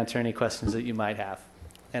happy to answer any questions that you might have.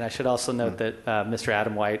 And I should also note that Mr.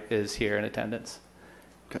 Adam White is here in attendance.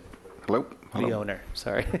 Okay. Hello? The owner,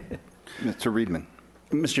 sorry. Mr. Riedman.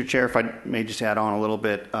 Mr. Chair, if I may just add on a little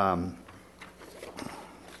bit.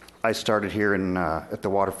 I started here at the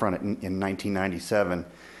waterfront in 1997,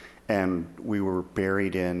 and we were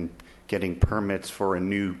buried in getting permits for a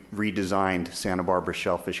new redesigned Santa Barbara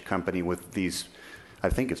Shellfish Company with these, I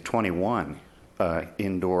think it's 21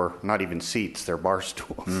 indoor, not even seats, they're bar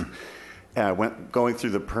stools. Going through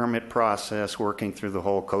the permit process, working through the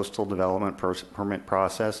whole coastal development permit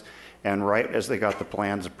process, and right as they got the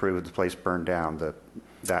plans approved, the place burned down.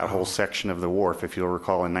 That whole section of the wharf, if you'll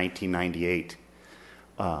recall, in 1998.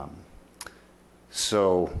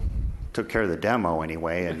 So took care of the demo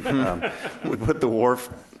anyway, and we put the wharf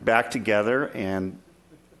back together, and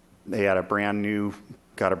they had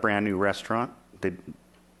got a brand new restaurant. They,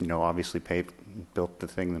 obviously built the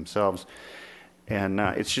thing themselves, And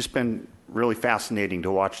it's just been really fascinating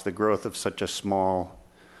to watch the growth of such a small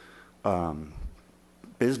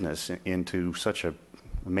business into such a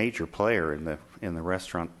major player in the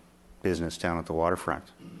restaurant business down at the waterfront.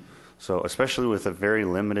 So especially with a very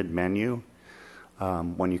limited menu,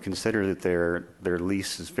 when you consider that their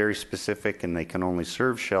lease is very specific and they can only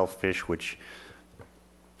serve shellfish, which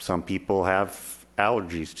some people have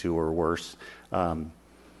allergies to or worse,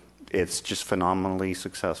 it's just phenomenally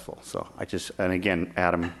successful. So and again,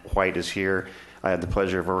 Adam White is here. I had the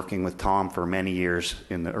pleasure of working with Tom for many years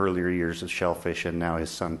in the earlier years of Shellfish, and now his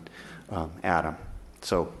son, Adam.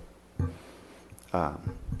 So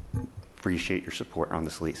appreciate your support on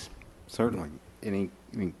this lease. Certainly. Any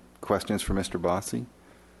questions for Mr. Bossy?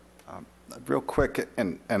 Real quick,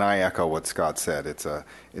 and I echo what Scott said.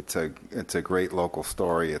 It's a great local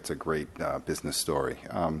story. It's a great business story.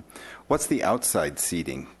 What's the outside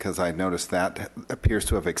seating? Because I noticed that appears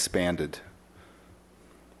to have expanded.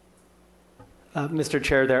 Mr.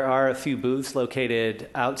 Chair, there are a few booths located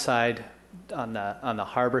outside on the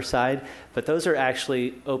harbor side, but those are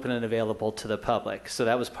actually open and available to the public. So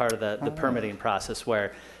that was part of the permitting process,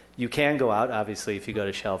 where you can go out, obviously, if you go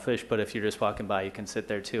to Shellfish, but if you're just walking by, you can sit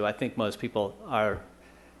there too. I think most people are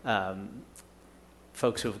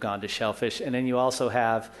folks who have gone to Shellfish. And then you also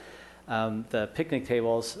have the picnic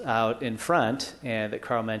tables out in front, and that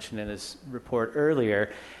Carl mentioned in his report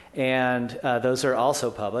earlier. And those are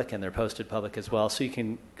also public, and they're posted public as well, so you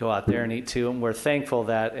can go out there and eat too. And we're thankful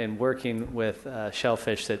that in working with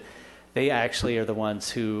Shellfish, that they actually are the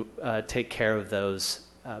ones who take care of those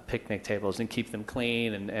picnic tables and keep them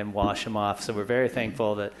clean and wash them off. So we're very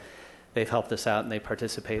thankful that they've helped us out and they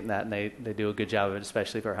participate in that, and they do a good job of it,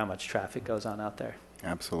 especially for how much traffic goes on out there.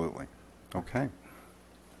 Absolutely. Okay.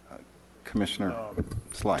 Commissioner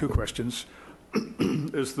Sly. Two questions.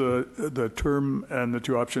 Is the term and the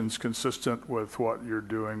two options consistent with what you're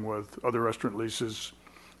doing with other restaurant leases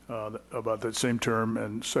about that same term?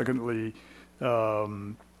 And secondly, it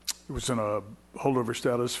was in a holdover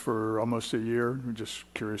status for almost a year. I'm just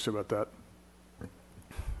curious about that.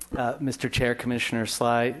 Mr. Chair, Commissioner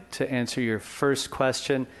Sly, to answer your first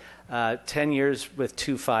question, 10 years with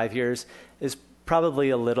 2 5 years is probably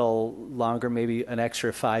a little longer, maybe an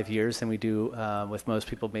extra 5 years than we do with most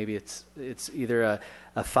people. Maybe it's either a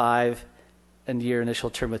 5-year initial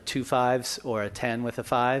term with 2 5s or a 10 with a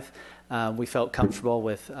 5. We felt comfortable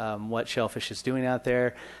with what Shellfish is doing out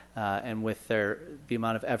there and with the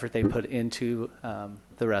amount of effort they put into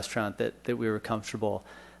the restaurant that we were comfortable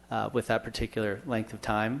with that particular length of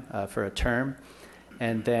time for a term.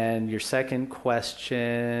 And then your second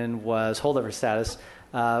question was holdover status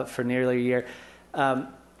for nearly a year.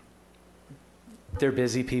 They're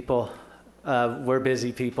busy people. We're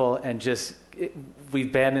busy people, and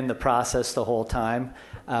we've been in the process the whole time.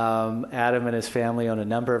 Adam and his family own a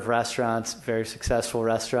number of restaurants, very successful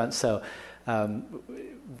restaurants. So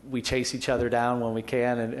we chase each other down when we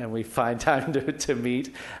can, and we find time to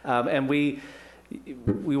meet. And we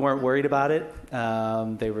weren't worried about it.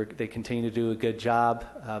 They continue to do a good job.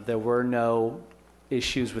 There were no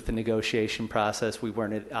issues with the negotiation process. We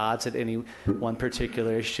weren't at odds at any one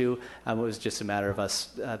particular issue. It was just a matter of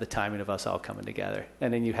us, the timing of us all coming together.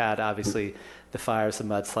 And then you had, obviously, the fires, the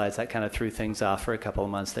mudslides, that kind of threw things off for a couple of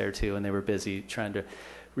months there, too, and they were busy trying to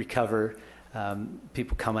recover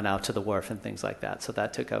people coming out to the wharf and things like that. So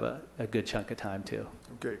that took up a good chunk of time, too.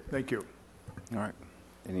 Okay, thank you. All right.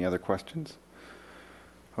 Any other questions?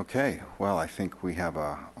 Okay. Well, I think we have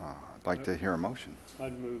I'd like to hear a motion.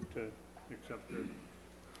 I'd move to accept the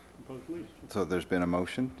proposed lease. So there's been a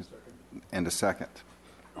motion and a second.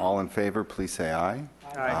 All in favor, please say aye.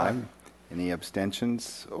 Aye. Any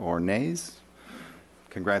abstentions or nays?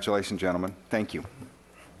 Congratulations, gentlemen. Thank you.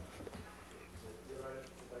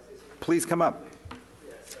 Please come up.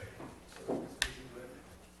 Do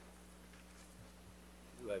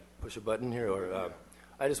I push a button here, or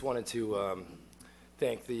I just wanted to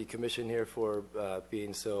thank the commission here for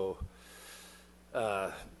being so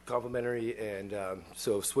complimentary and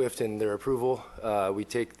so swift in their approval. We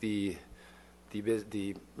take the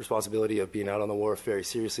responsibility of being out on the wharf very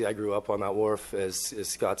seriously. I grew up on that wharf. As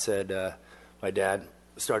Scott said, my dad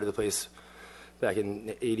started the place back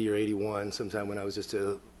in 80 or 81, sometime when I was just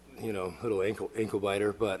a little ankle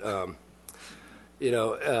biter. But I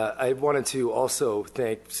wanted to also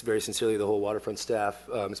thank very sincerely the whole waterfront staff.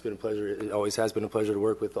 It's been a pleasure. It always has been a pleasure to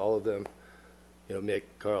work with all of them. Mick,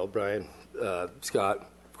 Carl, Brian, Scott,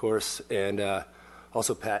 of course, and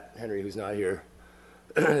also Pat Henry, who's not here,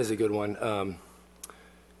 is a good one.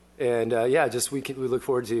 We look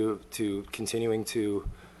forward to continuing to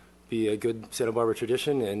be a good Santa Barbara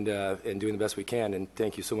tradition and doing the best we can. And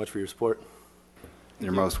thank you so much for your support.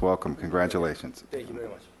 You're most welcome. Congratulations. Thank you very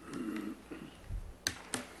much.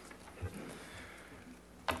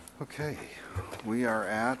 Okay, we are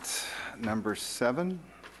at number 7.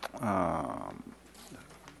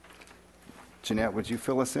 Jeanette, would you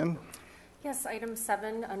fill us in? Yes, item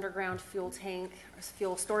 7, underground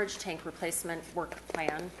fuel storage tank replacement work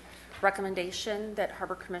plan. Recommendation that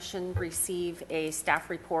Harbor Commission receive a staff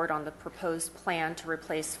report on the proposed plan to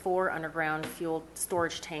replace 4 underground fuel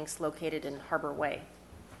storage tanks located in Harbor Way.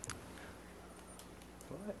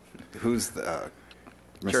 Who's the...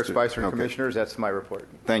 Chair Mr. Spicer and okay. Commissioners, that's my report.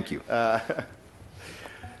 Thank you.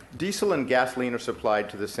 Diesel and gasoline are supplied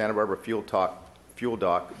to the Santa Barbara fuel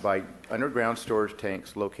dock by underground storage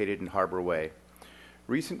tanks located in Harbor Way.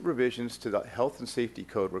 Recent revisions to the Health and Safety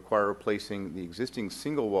Code require replacing the existing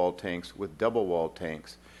single-wall tanks with double-wall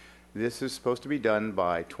tanks. This is supposed to be done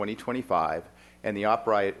by 2025, and the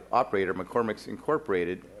operator, McCormick's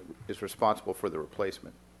Incorporated, is responsible for the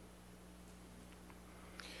replacement.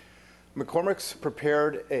 McCormick's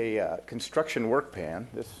prepared a construction work plan,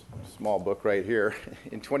 this small book right here,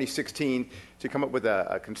 in 2016 to come up with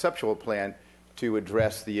a conceptual plan to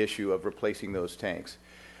address the issue of replacing those tanks.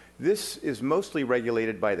 This is mostly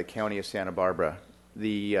regulated by the County of Santa Barbara.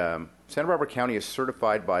 The Santa Barbara County is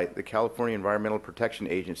certified by the California Environmental Protection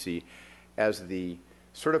Agency as the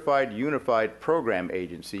Certified Unified Program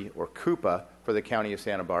Agency, or CUPA, for the County of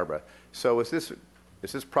Santa Barbara. So as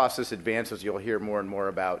this process advances, you'll hear more and more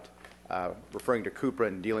about referring to CUPA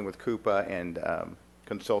and dealing with CUPA and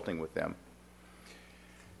consulting with them.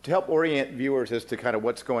 To help orient viewers as to kind of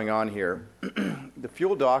what's going on here, the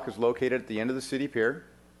fuel dock is located at the end of the city pier.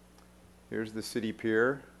 Here's the city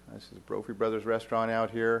pier. This is Brophy Brothers Restaurant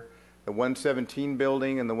out here. The 117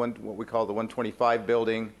 building and what we call the 125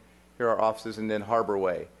 building. Here are offices, and then Harbor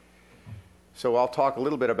Way. So I'll talk a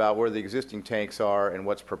little bit about where the existing tanks are and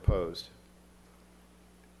what's proposed.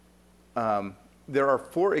 There are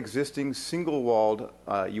 4 existing single-walled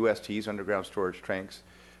USTs, underground storage tanks,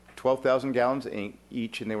 12,000 gallons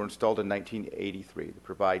each, and they were installed in 1983. They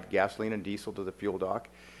provide gasoline and diesel to the fuel dock.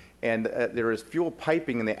 And there is fuel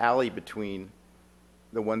piping in the alley between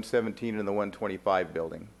the 117 and the 125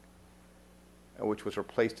 building, which was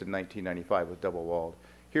replaced in 1995 with double-walled.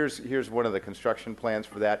 Here's one of the construction plans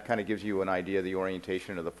for that. Kind of gives you an idea of the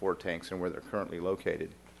orientation of the 4 tanks and where they're currently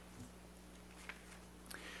located.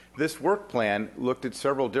 This work plan looked at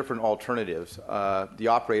several different alternatives. The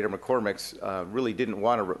operator, McCormick's, really didn't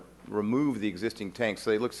want to remove the existing tanks,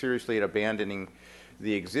 so they looked seriously at abandoning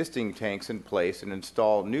the existing tanks in place and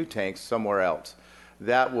install new tanks somewhere else.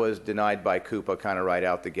 That was denied by CUPA kind of right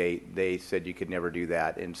out the gate. They said you could never do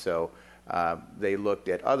that, and so they looked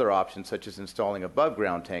at other options, such as installing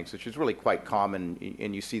above-ground tanks, which is really quite common,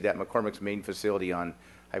 and you see that McCormick's main facility on,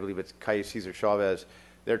 I believe it's Calle Cesar Chavez.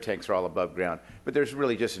 Their tanks are all above ground, but there's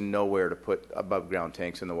really just nowhere to put above ground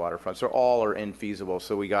tanks in the waterfront. So all are infeasible.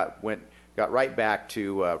 So we got right back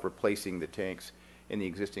to replacing the tanks in the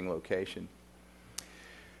existing location.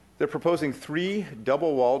 They're proposing 3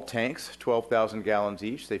 double-walled tanks, 12,000 gallons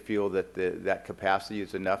each. They feel that that capacity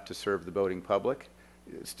is enough to serve the boating public,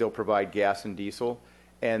 still provide gas and diesel,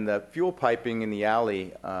 and the fuel piping in the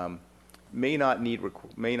alley may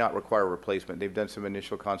not require replacement. They've done some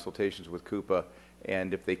initial consultations with CUPA.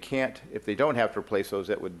 And if they don't have to replace those,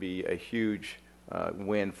 that would be a huge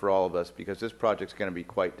win for all of us, because this project's going to be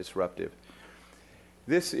quite disruptive.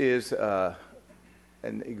 This is an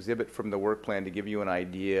exhibit from the work plan to give you an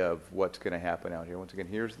idea of what's going to happen out here. Once again,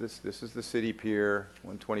 this is the city pier,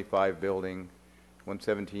 125 building,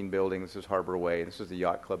 117 building. This is Harbor Way. This is the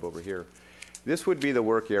yacht club over here. This would be the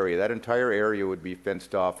work area. That entire area would be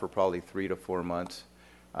fenced off for probably 3 to 4 months.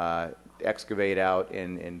 Excavate out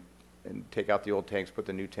and take out the old tanks, put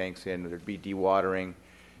the new tanks in. There'd be dewatering,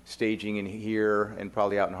 staging in here, and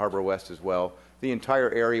probably out in Harbor West as well. The entire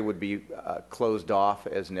area would be closed off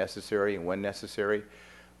as necessary and when necessary.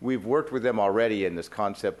 We've worked with them already in this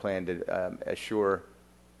concept plan to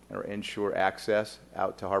ensure access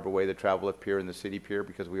out to Harbor Way, the travel lift pier and the city pier,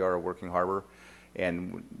 because we are a working harbor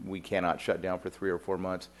and we cannot shut down for 3 or 4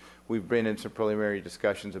 months. We've been in some preliminary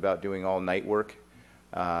discussions about doing all night work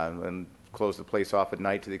and close the place off at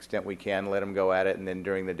night to the extent we can, let them go at it, and then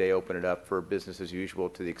during the day open it up for business as usual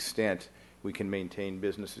to the extent we can maintain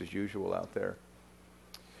business as usual out there.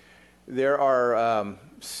 There are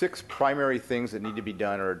 6 primary things that need to be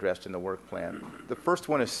done or addressed in the work plan. The first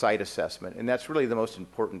one is site assessment, and that's really the most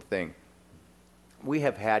important thing. We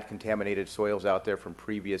have had contaminated soils out there from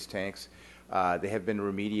previous tanks. They have been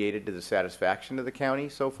remediated to the satisfaction of the county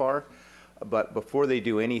so far. But before they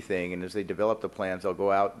do anything, and as they develop the plans, they'll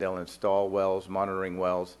go out, they'll install wells, monitoring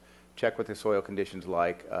wells, check what the soil conditions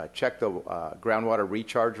like, check the groundwater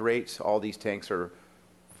recharge rates. All these tanks are,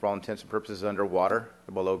 for all intents and purposes, underwater,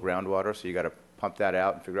 below groundwater, so you got to pump that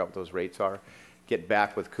out and figure out what those rates are. Get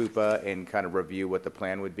back with Coupa and kind of review what the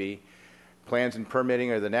plan would be. Plans and permitting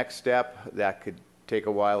are the next step. That could take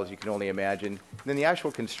a while, as you can only imagine. And then the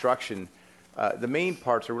actual construction, the main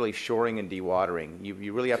parts are really shoring and dewatering.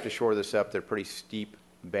 You really have to shore this up. They're pretty steep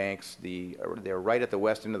banks. They're right at the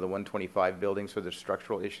west end of the 125 building, so there's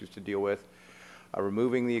structural issues to deal with.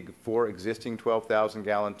 Removing the 4 existing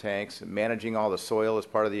 12,000-gallon tanks, managing all the soil as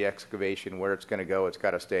part of the excavation, where it's going to go. It's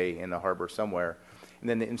got to stay in the harbor somewhere. And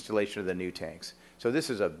then the installation of the new tanks. So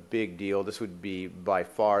this is a big deal. This would be by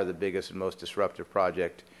far the biggest and most disruptive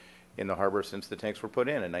project in the harbor since the tanks were put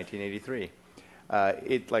in 1983.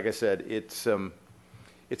 Like I said, it's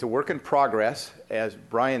a work in progress. As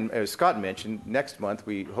Scott mentioned, next month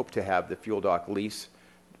we hope to have the fuel dock lease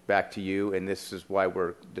back to you, and this is why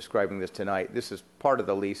we're describing this tonight. This is part of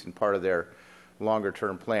the lease and part of their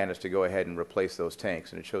longer-term plan is to go ahead and replace those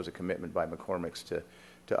tanks, and it shows a commitment by McCormick's to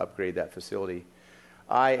upgrade that facility.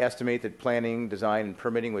 I estimate that planning, design, and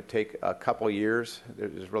permitting would take a couple years.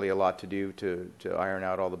 There's really a lot to do to iron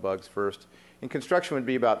out all the bugs first. And construction would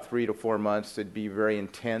be about 3 to 4 months. It'd be very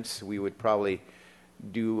intense. We would probably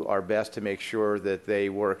do our best to make sure that they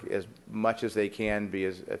work as much as they can, be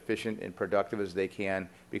as efficient and productive as they can,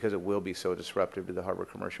 because it will be so disruptive to the harbor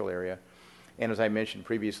commercial area. And as I mentioned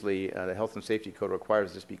previously, the Health and Safety Code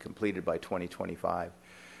requires this be completed by 2025.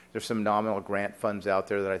 There's some nominal grant funds out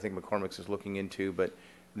there that I think McCormick's is looking into, but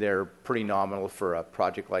they're pretty nominal for a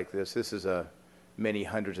project like this. This is a many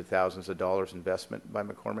hundreds of thousands of dollars investment by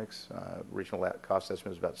McCormick's. Original cost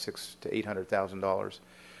estimate is about $600,000 to $800,000.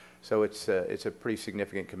 So it's a pretty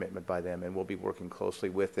significant commitment by them, and we'll be working closely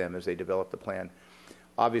with them as they develop the plan.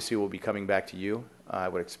 Obviously, we'll be coming back to you. I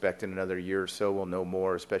would expect in another year or so we'll know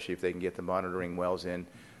more, especially if they can get the monitoring wells in.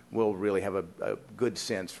 We'll really have a good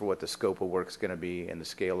sense for what the scope of work is going to be and the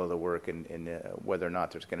scale of the work and whether or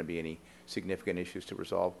not there's going to be any significant issues to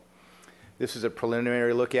resolve. This is a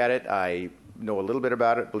preliminary look at it. I know a little bit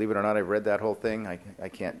about it. Believe it or not, I've read that whole thing. I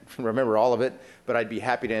can't remember all of it, but I'd be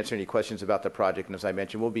happy to answer any questions about the project. And as I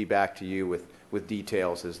mentioned, we'll be back to you with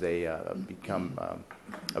details as they become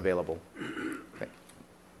available.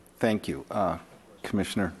 Thank you.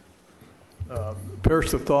 Commissioner?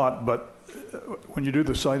 Perish the thought, but when you do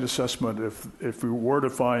the site assessment, if we were to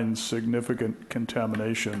find significant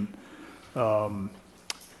contamination,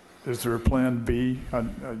 is there a plan B? I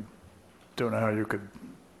don't know how you could,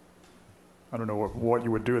 I don't know what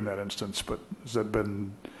you would do in that instance, but has that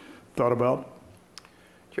been thought about?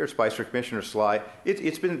 Chair Spicer, Commissioner Sly,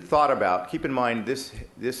 it's been thought about. Keep in mind,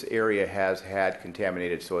 this area has had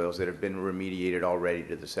contaminated soils that have been remediated already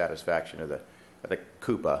to the satisfaction of the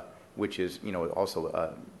Coupa, which is,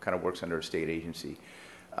 also kind of works under a state agency.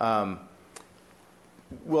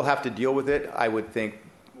 We'll have to deal with it. I would think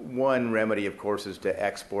one remedy, of course, is to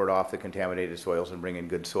export off the contaminated soils and bring in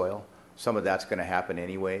good soil. Some of that's going to happen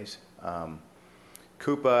anyways.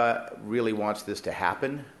 Coupa really wants this to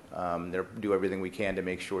happen. They'll do everything we can to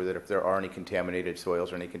make sure that if there are any contaminated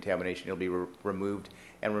soils or any contamination, it'll be removed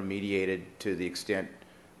and remediated to the extent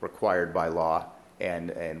required by law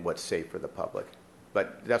and what's safe for the public.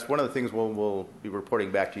 But that's one of the things we'll be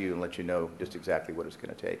reporting back to you and let you know just exactly what it's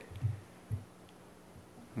going to take.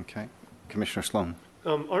 Okay. Commissioner Sloan?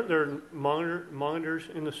 Aren't there monitors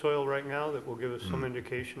in the soil right now that will give us some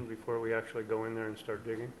indication before we actually go in there and start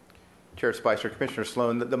digging? Chair Spicer, Commissioner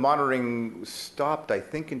Sloan, the monitoring stopped, I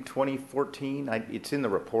think, in 2014. It's in the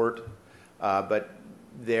report, but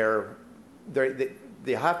they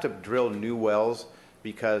have to drill new wells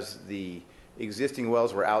because the existing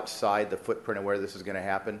wells were outside the footprint of where this is going to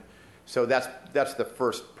happen. So that's the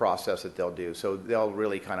first process that they'll do. So they'll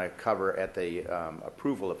really kind of cover at the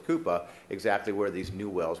approval of Coupa exactly where these new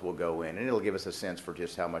wells will go in, and it'll give us a sense for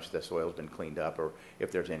just how much the soil's been cleaned up or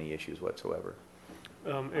if there's any issues whatsoever.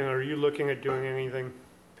 And are you looking at doing anything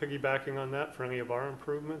piggybacking on that for any of our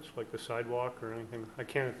improvements, like the sidewalk or anything? I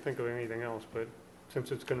can't think of anything else, but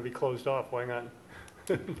since it's going to be closed off, why not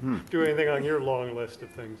do anything on your long list of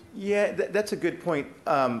things? Yeah, that's a good point.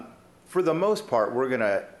 For the most part, we're going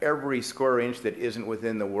to, every square inch that isn't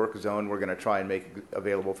within the work zone, we're going to try and make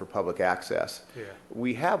available for public access. Yeah.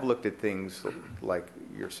 We have looked at things like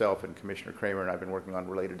yourself and Commissioner Kramer and I've been working on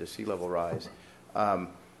related to sea level rise.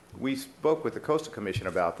 We spoke with the Coastal Commission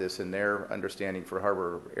about this, and their understanding for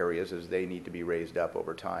harbor areas is they need to be raised up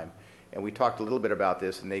over time. And we talked a little bit about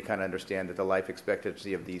this, and they kind of understand that the life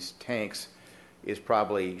expectancy of these tanks is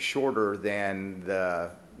probably shorter than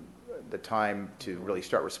the time to really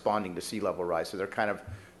start responding to sea level rise. So they're kind of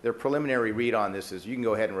their preliminary read on this is you can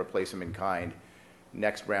go ahead and replace them in kind.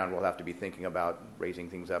 Next round, we'll have to be thinking about raising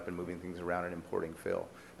things up and moving things around and importing fill.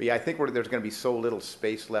 But yeah, I think there's going to be so little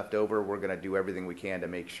space left over. We're going to do everything we can to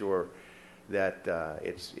make sure that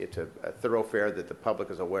it's a thoroughfare that the public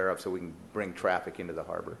is aware of, so we can bring traffic into the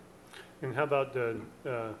harbor. And how about the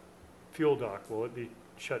fuel dock? Will it be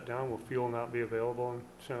shut down? Will fuel not be available in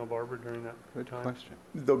Santa Barbara during that time? Question.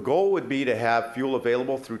 The goal would be to have fuel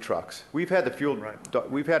available through trucks. We've had the fuel,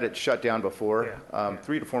 we've had it shut down before. Yeah.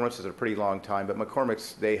 3 to 4 months is a pretty long time, but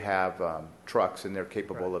McCormick's, they have trucks, and they're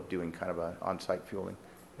capable of doing kind of an on-site fueling.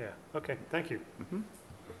 Yeah, okay, thank you.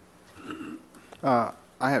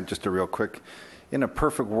 I have just a real quick, in a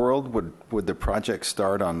perfect world, would the project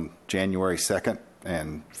start on January 2nd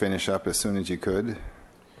and finish up as soon as you could?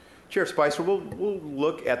 Chair Spicer, we'll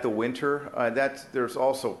look at the winter. There's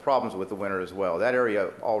also problems with the winter as well. That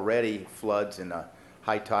area already floods in a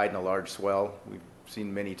high tide and a large swell. We've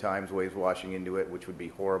seen many times waves washing into it, which would be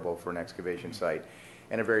horrible for an excavation site.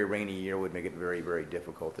 And a very rainy year would make it very, very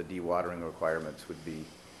difficult. The dewatering requirements would be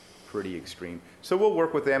pretty extreme. So we'll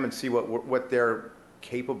work with them and see what they're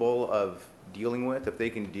capable of dealing with. If they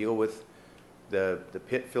can deal with the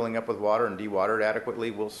pit filling up with water and dewater it adequately,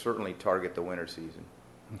 we'll certainly target the winter season.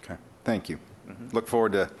 Okay, thank you. Look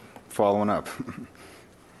forward to following up.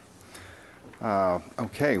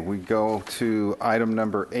 Okay, we go to item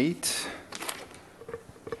number 8.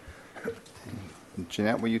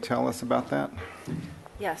 Jeanette, will you tell us about that?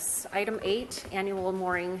 Yes, item 8, annual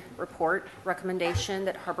mooring report. Recommendation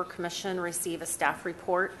that Harbor Commission receive a staff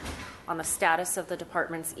report on the status of the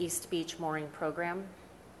department's East Beach mooring program.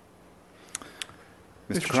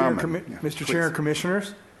 Mr. Chair and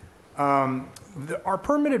Commissioners, our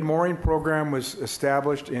permitted mooring program was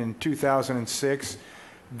established in 2006.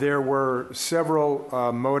 There were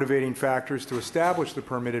several motivating factors to establish the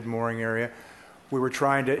permitted mooring area. We were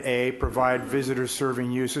trying to, provide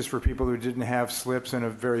visitor-serving uses for people who didn't have slips in a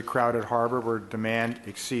very crowded harbor where demand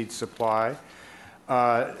exceeds supply.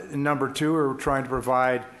 Number 2, we were trying to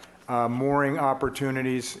provide mooring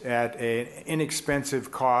opportunities at an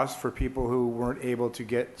inexpensive cost for people who weren't able to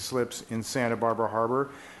get slips in Santa Barbara Harbor.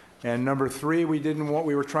 And number 3,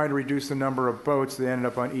 we were trying to reduce the number of boats that ended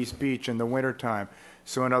up on East Beach in the wintertime.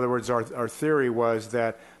 So in other words, our theory was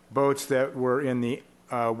that boats that were in the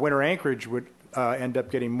winter anchorage would end up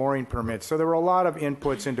getting mooring permits. So there were a lot of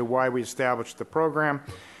inputs into why we established the program,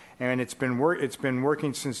 and it's been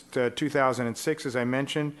working since 2006, as I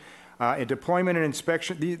mentioned. In deployment and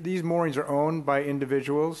inspection, these moorings are owned by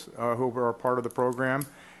individuals who are part of the program,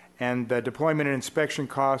 and the deployment and inspection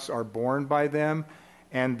costs are borne by them,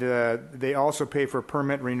 and they also pay for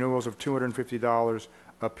permit renewals of $250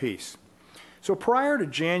 apiece. So prior to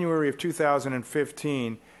January of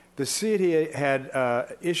 2015, the city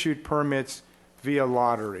had issued permits via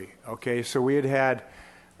lottery. Okay, so we had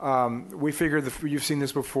we figured you've seen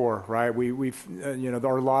this before, right?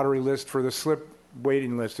 Our lottery list for the slip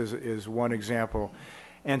waiting list is one example,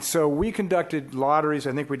 and so we conducted lotteries.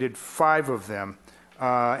 I think we did 5 of them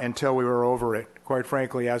until we were over it. Quite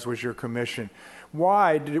frankly, as was your commission.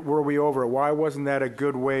 Why were we over it? Why wasn't that a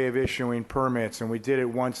good way of issuing permits? And we did it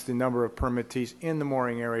once the number of permittees in the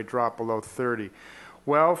mooring area dropped below 30.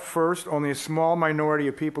 Well, first, only a small minority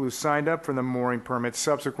of people who signed up for the mooring permits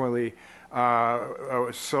subsequently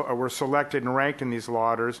were selected and ranked in these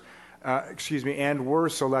lotteries, and were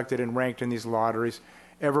selected and ranked in these lotteries,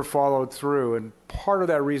 ever followed through. And part of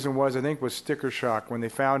that reason was sticker shock when they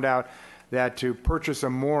found out that to purchase a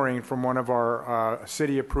mooring from one of our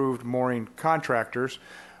city-approved mooring contractors,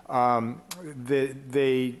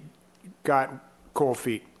 they got cold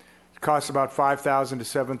feet. It costs about $5,000 to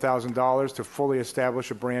 $7,000 to fully establish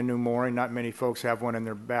a brand-new mooring. Not many folks have one in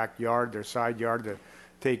their backyard, their side yard, to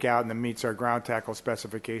take out, and that meets our ground tackle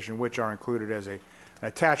specification, which are included as an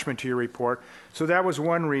attachment to your report. So that was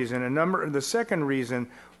one reason. The second reason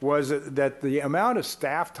was that the amount of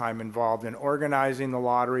staff time involved in organizing the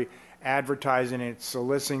lottery, advertising it,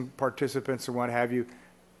 soliciting participants and what have you,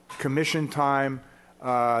 commission time,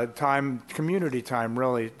 community time,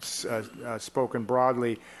 really, spoken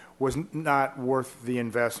broadly, was not worth the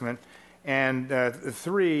investment. And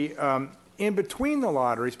 3, in between the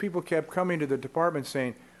lotteries, people kept coming to the department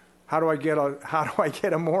saying, how do I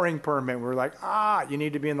get a mooring permit? We're like, you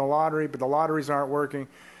need to be in the lottery, but the lotteries aren't working.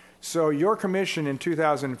 So your commission in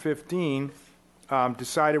 2015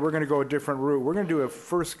 decided we're going to go a different route. We're going to do a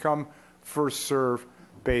first come, first serve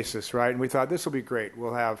basis, right? And we thought this will be great.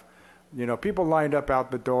 We'll have, people lined up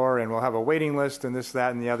out the door, and we'll have a waiting list and this,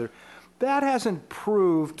 that, and the other. That hasn't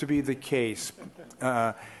proved to be the case.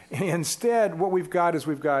 Instead, what we've got is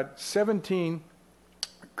 17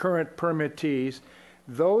 current permittees.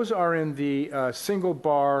 Those are in the single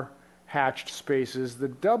bar hatched spaces. The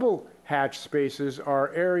double hatched spaces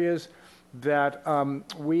are areas that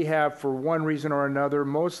we have, for one reason or another,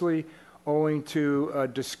 mostly owing to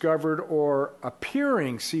discovered or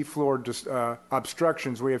appearing seafloor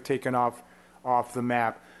obstructions, we have taken off the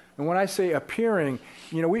map. And when I say appearing,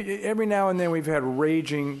 every now and then we've had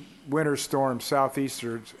raging winter storms,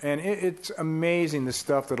 southeasters, and it's amazing the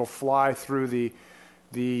stuff that'll fly through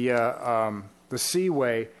the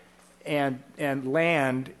seaway and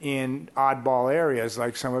land in oddball areas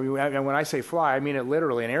like some of you. And when I say fly, I mean it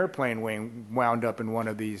literally. An airplane wing wound up in one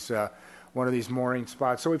of these mooring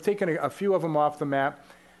spots. So we've taken a few of them off the map,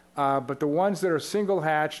 but the ones that are single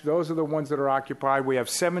hatched, those are the ones that are occupied. We have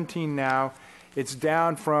 17 now. It's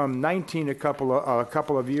down from 19 a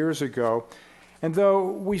couple of years ago. And though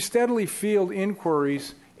we steadily field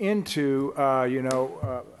inquiries into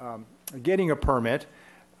getting a permit,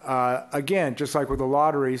 again, just like with the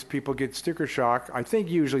lotteries, people get sticker shock. I think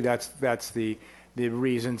usually that's the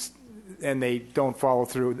reasons, and they don't follow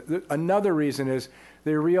through. Another reason is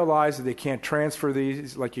they realize that they can't transfer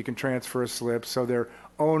these like you can transfer a slip, so their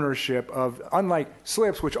ownership of, unlike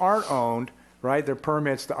slips which aren't owned, right, they're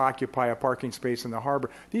permits to occupy a parking space in the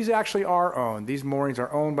harbor. These actually are owned. These moorings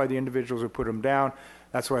are owned by the individuals who put them down.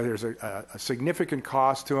 That's why there's a significant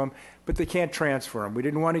cost to them, but they can't transfer them. We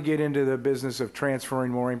didn't want to get into the business of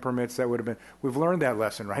transferring mooring permits. That would have been, we've learned that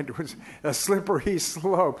lesson, right? It was a slippery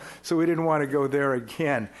slope, so we didn't want to go there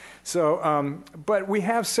again. So, but we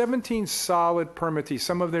have 17 solid permittees.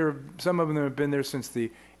 Some of them have been there since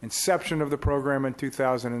the inception of the program in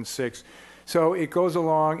 2006. So it goes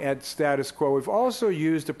along at status quo. We've also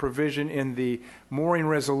used a provision in the mooring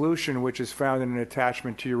resolution, which is found in an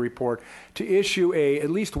attachment to your report, to issue at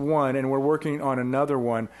least one, and we're working on another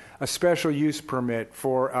one, a special use permit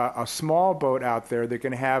for a small boat out there that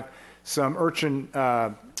can have some urchin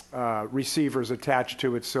receivers attached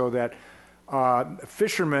to it, so that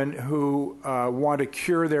fishermen who want to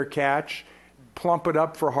cure their catch, plump it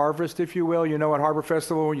up for harvest, if you will. You know, at Harbor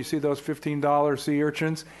Festival, when you see those $15 sea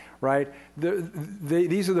urchins, right?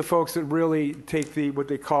 These are the folks that really take what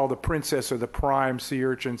they call the princess or the prime sea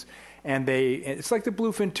urchins, and it's like the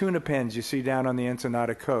bluefin tuna pens you see down on the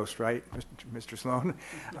Ensenada coast, right, Mr. Sloan?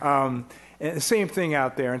 And the same thing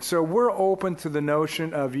out there. And so we're open to the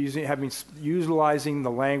notion of utilizing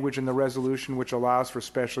the language in the resolution, which allows for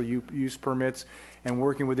special use permits, and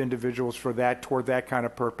working with individuals toward that kind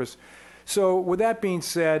of purpose. So with that being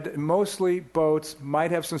said, mostly boats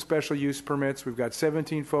might have some special use permits. We've got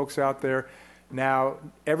 17 folks out there. Now,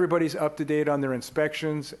 everybody's up to date on their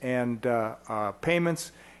inspections and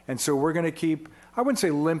payments, and so we're going to keep, I wouldn't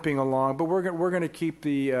say limping along, but we're going to keep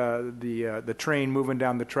the train moving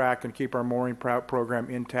down the track and keep our mooring program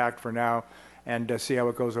intact for now, and see how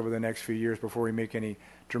it goes over the next few years before we make any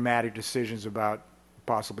dramatic decisions about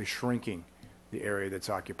possibly shrinking the area that's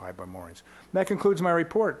occupied by moorings. That concludes my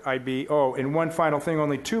report. And one final thing,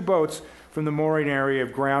 only 2 boats from the mooring area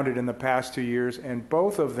have grounded in the past 2 years, and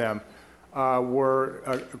both of them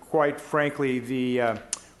were, quite frankly, the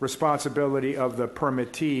responsibility of the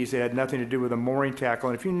permittees. It had nothing to do with the mooring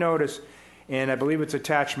tackle. And if you notice, and I believe it's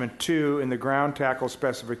attachment 2 in the ground tackle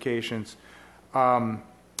specifications,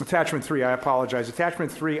 attachment 3, I apologize,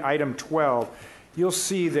 attachment 3, item 12, you'll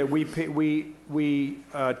see that we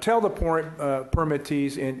tell the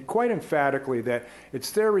permittees quite emphatically that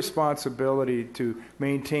it's their responsibility to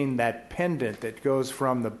maintain that pendant that goes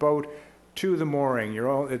from the boat to the mooring.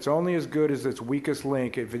 It's only as good as its weakest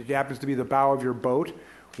link. If it happens to be the bow of your boat,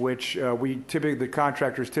 which the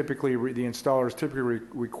installers typically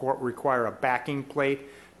require a backing plate,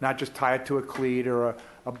 not just tie it to a cleat or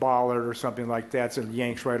a bollard or something like that, so it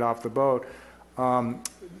yanks right off the boat.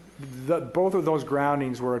 Both of those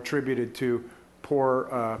groundings were attributed to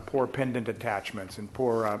poor pendant attachments and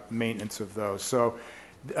poor maintenance of those. So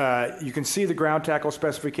you can see the ground tackle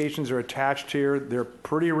specifications are attached here. They're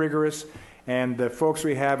pretty rigorous, and the folks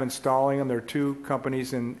we have installing them, there are 2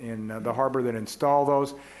 companies in the harbor that install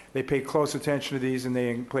those. They pay close attention to these, and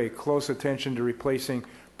they pay close attention to replacing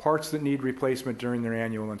parts that need replacement during their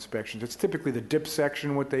annual inspections. It's typically the dip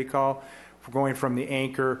section, what they call, going from the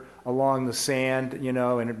anchor along the sand,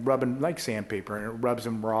 and it rubbing like sandpaper, and it rubs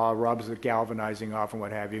them raw, rubs the galvanizing off and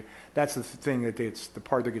what have you. That's the thing it's the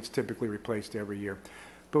part that gets typically replaced every year.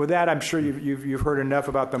 But with that, I'm sure you've heard enough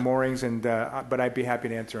about the moorings, but I'd be happy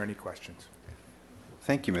to answer any questions.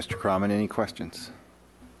 Thank you, Mr. Croman. Any questions?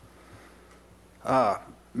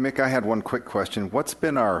 Mick, I had one quick question. What's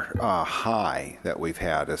been our high that we've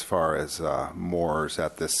had as far as moors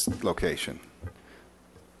at this location?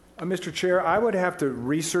 Mr. Chair, I would have to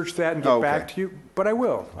research that and get Okay. back to you, but I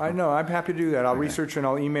will. I know, I'm happy to do that. I'll research and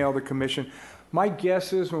I'll email the commission. My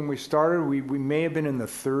guess is when we started, we may have been in the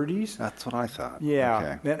 30s. That's what I thought.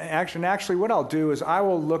 Yeah. Okay. And actually, what I'll do is I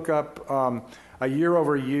will look up a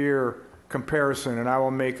year-over-year comparison, and I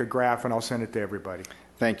will make a graph, and I'll send it to everybody.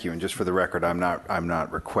 Thank you. And just for the record, I'm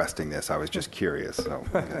not requesting this. I was just curious. So,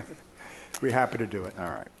 okay. We're happy to do it. All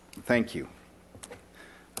right. Thank you.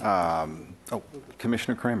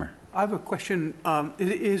 Commissioner Kramer. I have a question.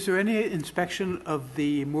 Is there any inspection of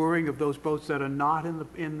the mooring of those boats that are not in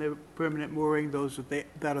the permanent mooring, those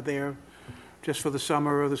that are there just for the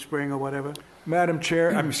summer or the spring or whatever? Madam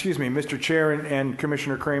Chair, excuse me, Mr. Chair and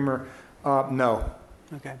Commissioner Kramer, no,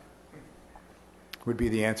 Okay. would be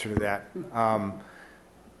the answer to that.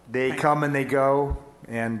 They come and they go,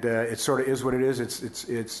 and it sort of is what it is.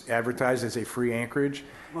 It's advertised as a free anchorage.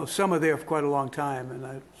 Well, some are there for quite a long time, and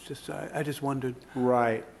I just wondered.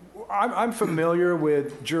 Right. I'm familiar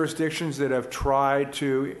with jurisdictions that have tried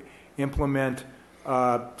to implement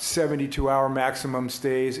 72-hour maximum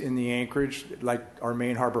stays in the anchorage, like our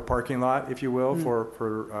main harbor parking lot, if you will,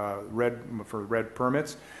 for red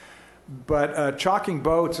permits. But chalking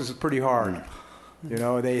boats is pretty hard. You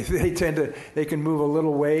know, they can move a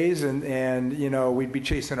little ways, and you know, we'd be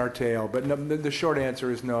chasing our tail. But no, the short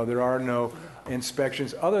answer is no. There are no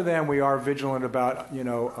inspections, other than we are vigilant about, you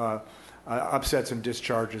know, upsets and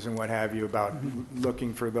discharges and what have you, about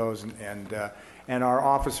looking for those, and our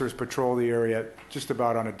officers patrol the area just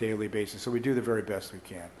about on a daily basis. So we do the very best we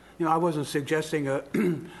can. You know, I wasn't suggesting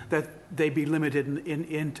that they be limited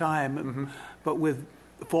in time, but with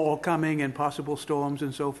fall coming and possible storms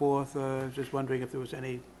and so forth, just wondering if there was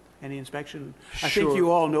any inspection. I think Sure.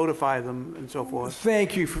 you all notify them and so forth.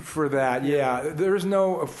 Thank you for that. Yeah, there is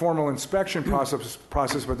no formal inspection process,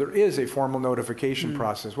 but there is a formal notification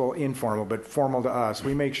process. Well, informal, but formal to us.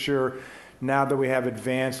 We make sure now that we have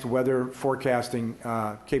advanced weather forecasting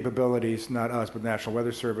capabilities, not us, but National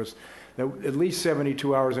Weather Service, that at least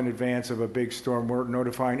 72 hours in advance of a big storm, we're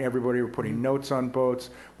notifying everybody. We're putting notes on boats.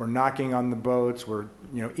 We're knocking on the boats. We're,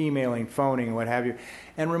 you know, emailing, phoning, and what have you.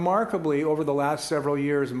 And remarkably, over the last several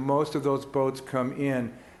years, most of those boats come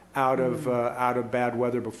in out of bad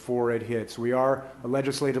weather before it hits. We are a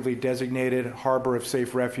legislatively designated harbor of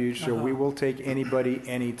safe refuge, so we will take anybody,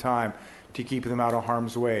 anytime, to keep them out of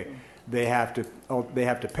harm's way. They have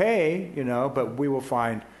to pay, you know, but we will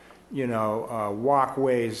find, you know,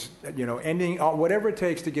 walkways, you know, anything, whatever it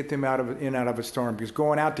takes to get them out of a storm, because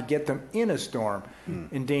going out to get them in a storm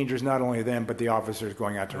endangers not only them, but the officers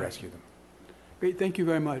going out to rescue them. Great, thank you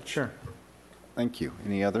very much. Sure. Thank you.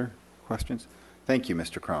 Any other questions? Thank you,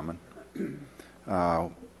 Mr. Croman.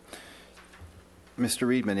 Mr.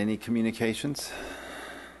 Reedman, any communications?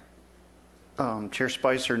 Chair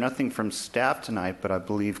Spicer, nothing from staff tonight, but I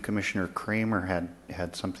believe Commissioner Kramer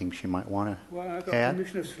had something she might want Well, I to thought add.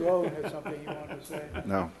 Commissioner Sloan had something he wanted to say.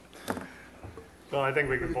 No. Well, I think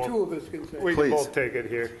we can The both. two of us can say. We Please. can both take it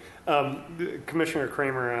here. Commissioner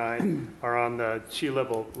Kramer and I are on the Sea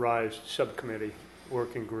Level Rise Subcommittee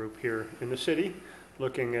Working Group here in the city,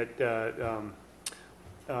 looking at a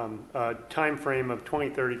timeframe of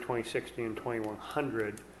 2030, 2060, and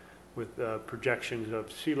 2100 with projections of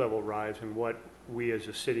sea level rise and what we as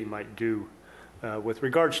a city might do with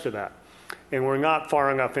regards to that. And we're not far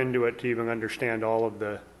enough into it to even understand all of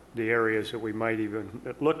the areas that we might even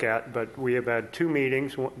look at, but we have had two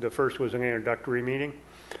meetings. The first was an introductory meeting,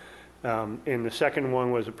 and the second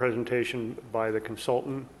one was a presentation by the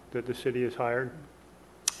consultant that the city has hired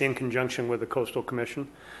in conjunction with the Coastal Commission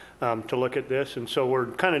to look at this. And so we're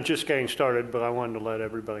kind of just getting started, but I wanted to let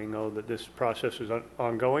everybody know that this process is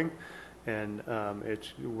ongoing, and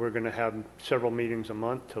we're going to have several meetings a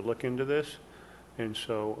month to look into this. And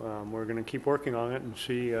so we're going to keep working on it and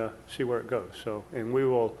see where it goes. So, and we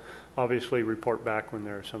will obviously report back when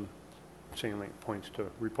there are some salient points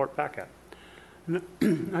to report back at.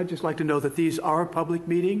 I'd just like to know that these are public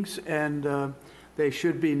meetings, and they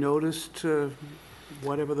should be noticed,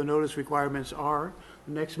 whatever the notice requirements are.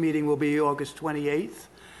 The next meeting will be August 28th.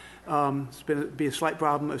 It's going to be a slight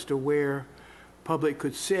problem as to where public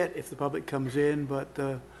could sit if the public comes in, but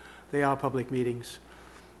they are public meetings.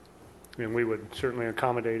 And we would certainly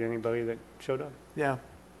accommodate anybody that showed up. Yeah,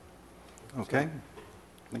 Okay.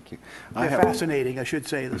 Thank you. they're fascinating, I should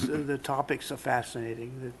say. The topics are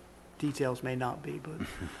fascinating. The details may not be,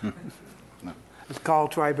 but as Carl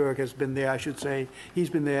Treiberg has been there, I should say, he's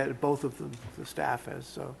been there, both of them, the staff has,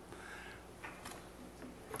 so.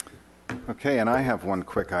 Okay, and I have one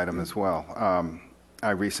quick item as well.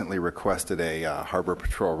 I recently requested a Harbor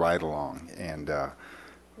Patrol ride-along, and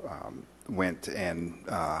went and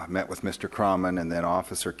met with Mr. Cromman, and then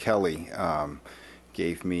Officer Kelly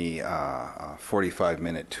gave me a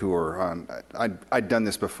 45-minute tour on. I'd done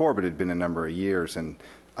this before, but it had been a number of years, and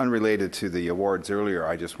unrelated to the awards earlier,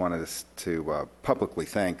 I just wanted to publicly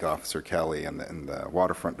thank Officer Kelly and the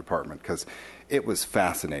Waterfront Department, because it was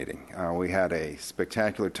fascinating. We had a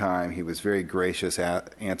spectacular time. He was very gracious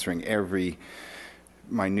at answering every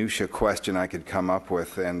minutia question I could come up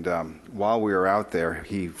with, and while we were out there,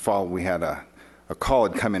 we had a call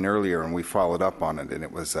had come in earlier, and we followed up on it, and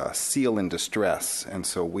it was a seal in distress, and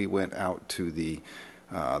so we went out to the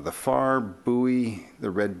far buoy,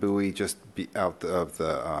 the red buoy, just out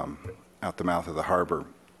the mouth of the harbor,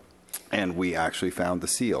 and we actually found the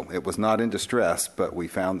seal. It was not in distress, but we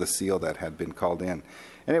found the seal that had been called in,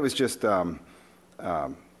 and it was just,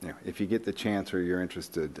 if you get the chance or you're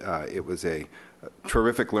interested, it was a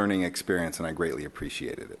terrific learning experience, and I greatly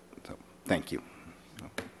appreciated it. So, thank you.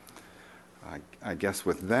 I guess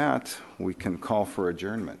with that, we can call for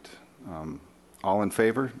adjournment. All in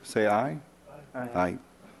favor, say aye. Aye.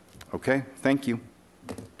 Okay, thank you.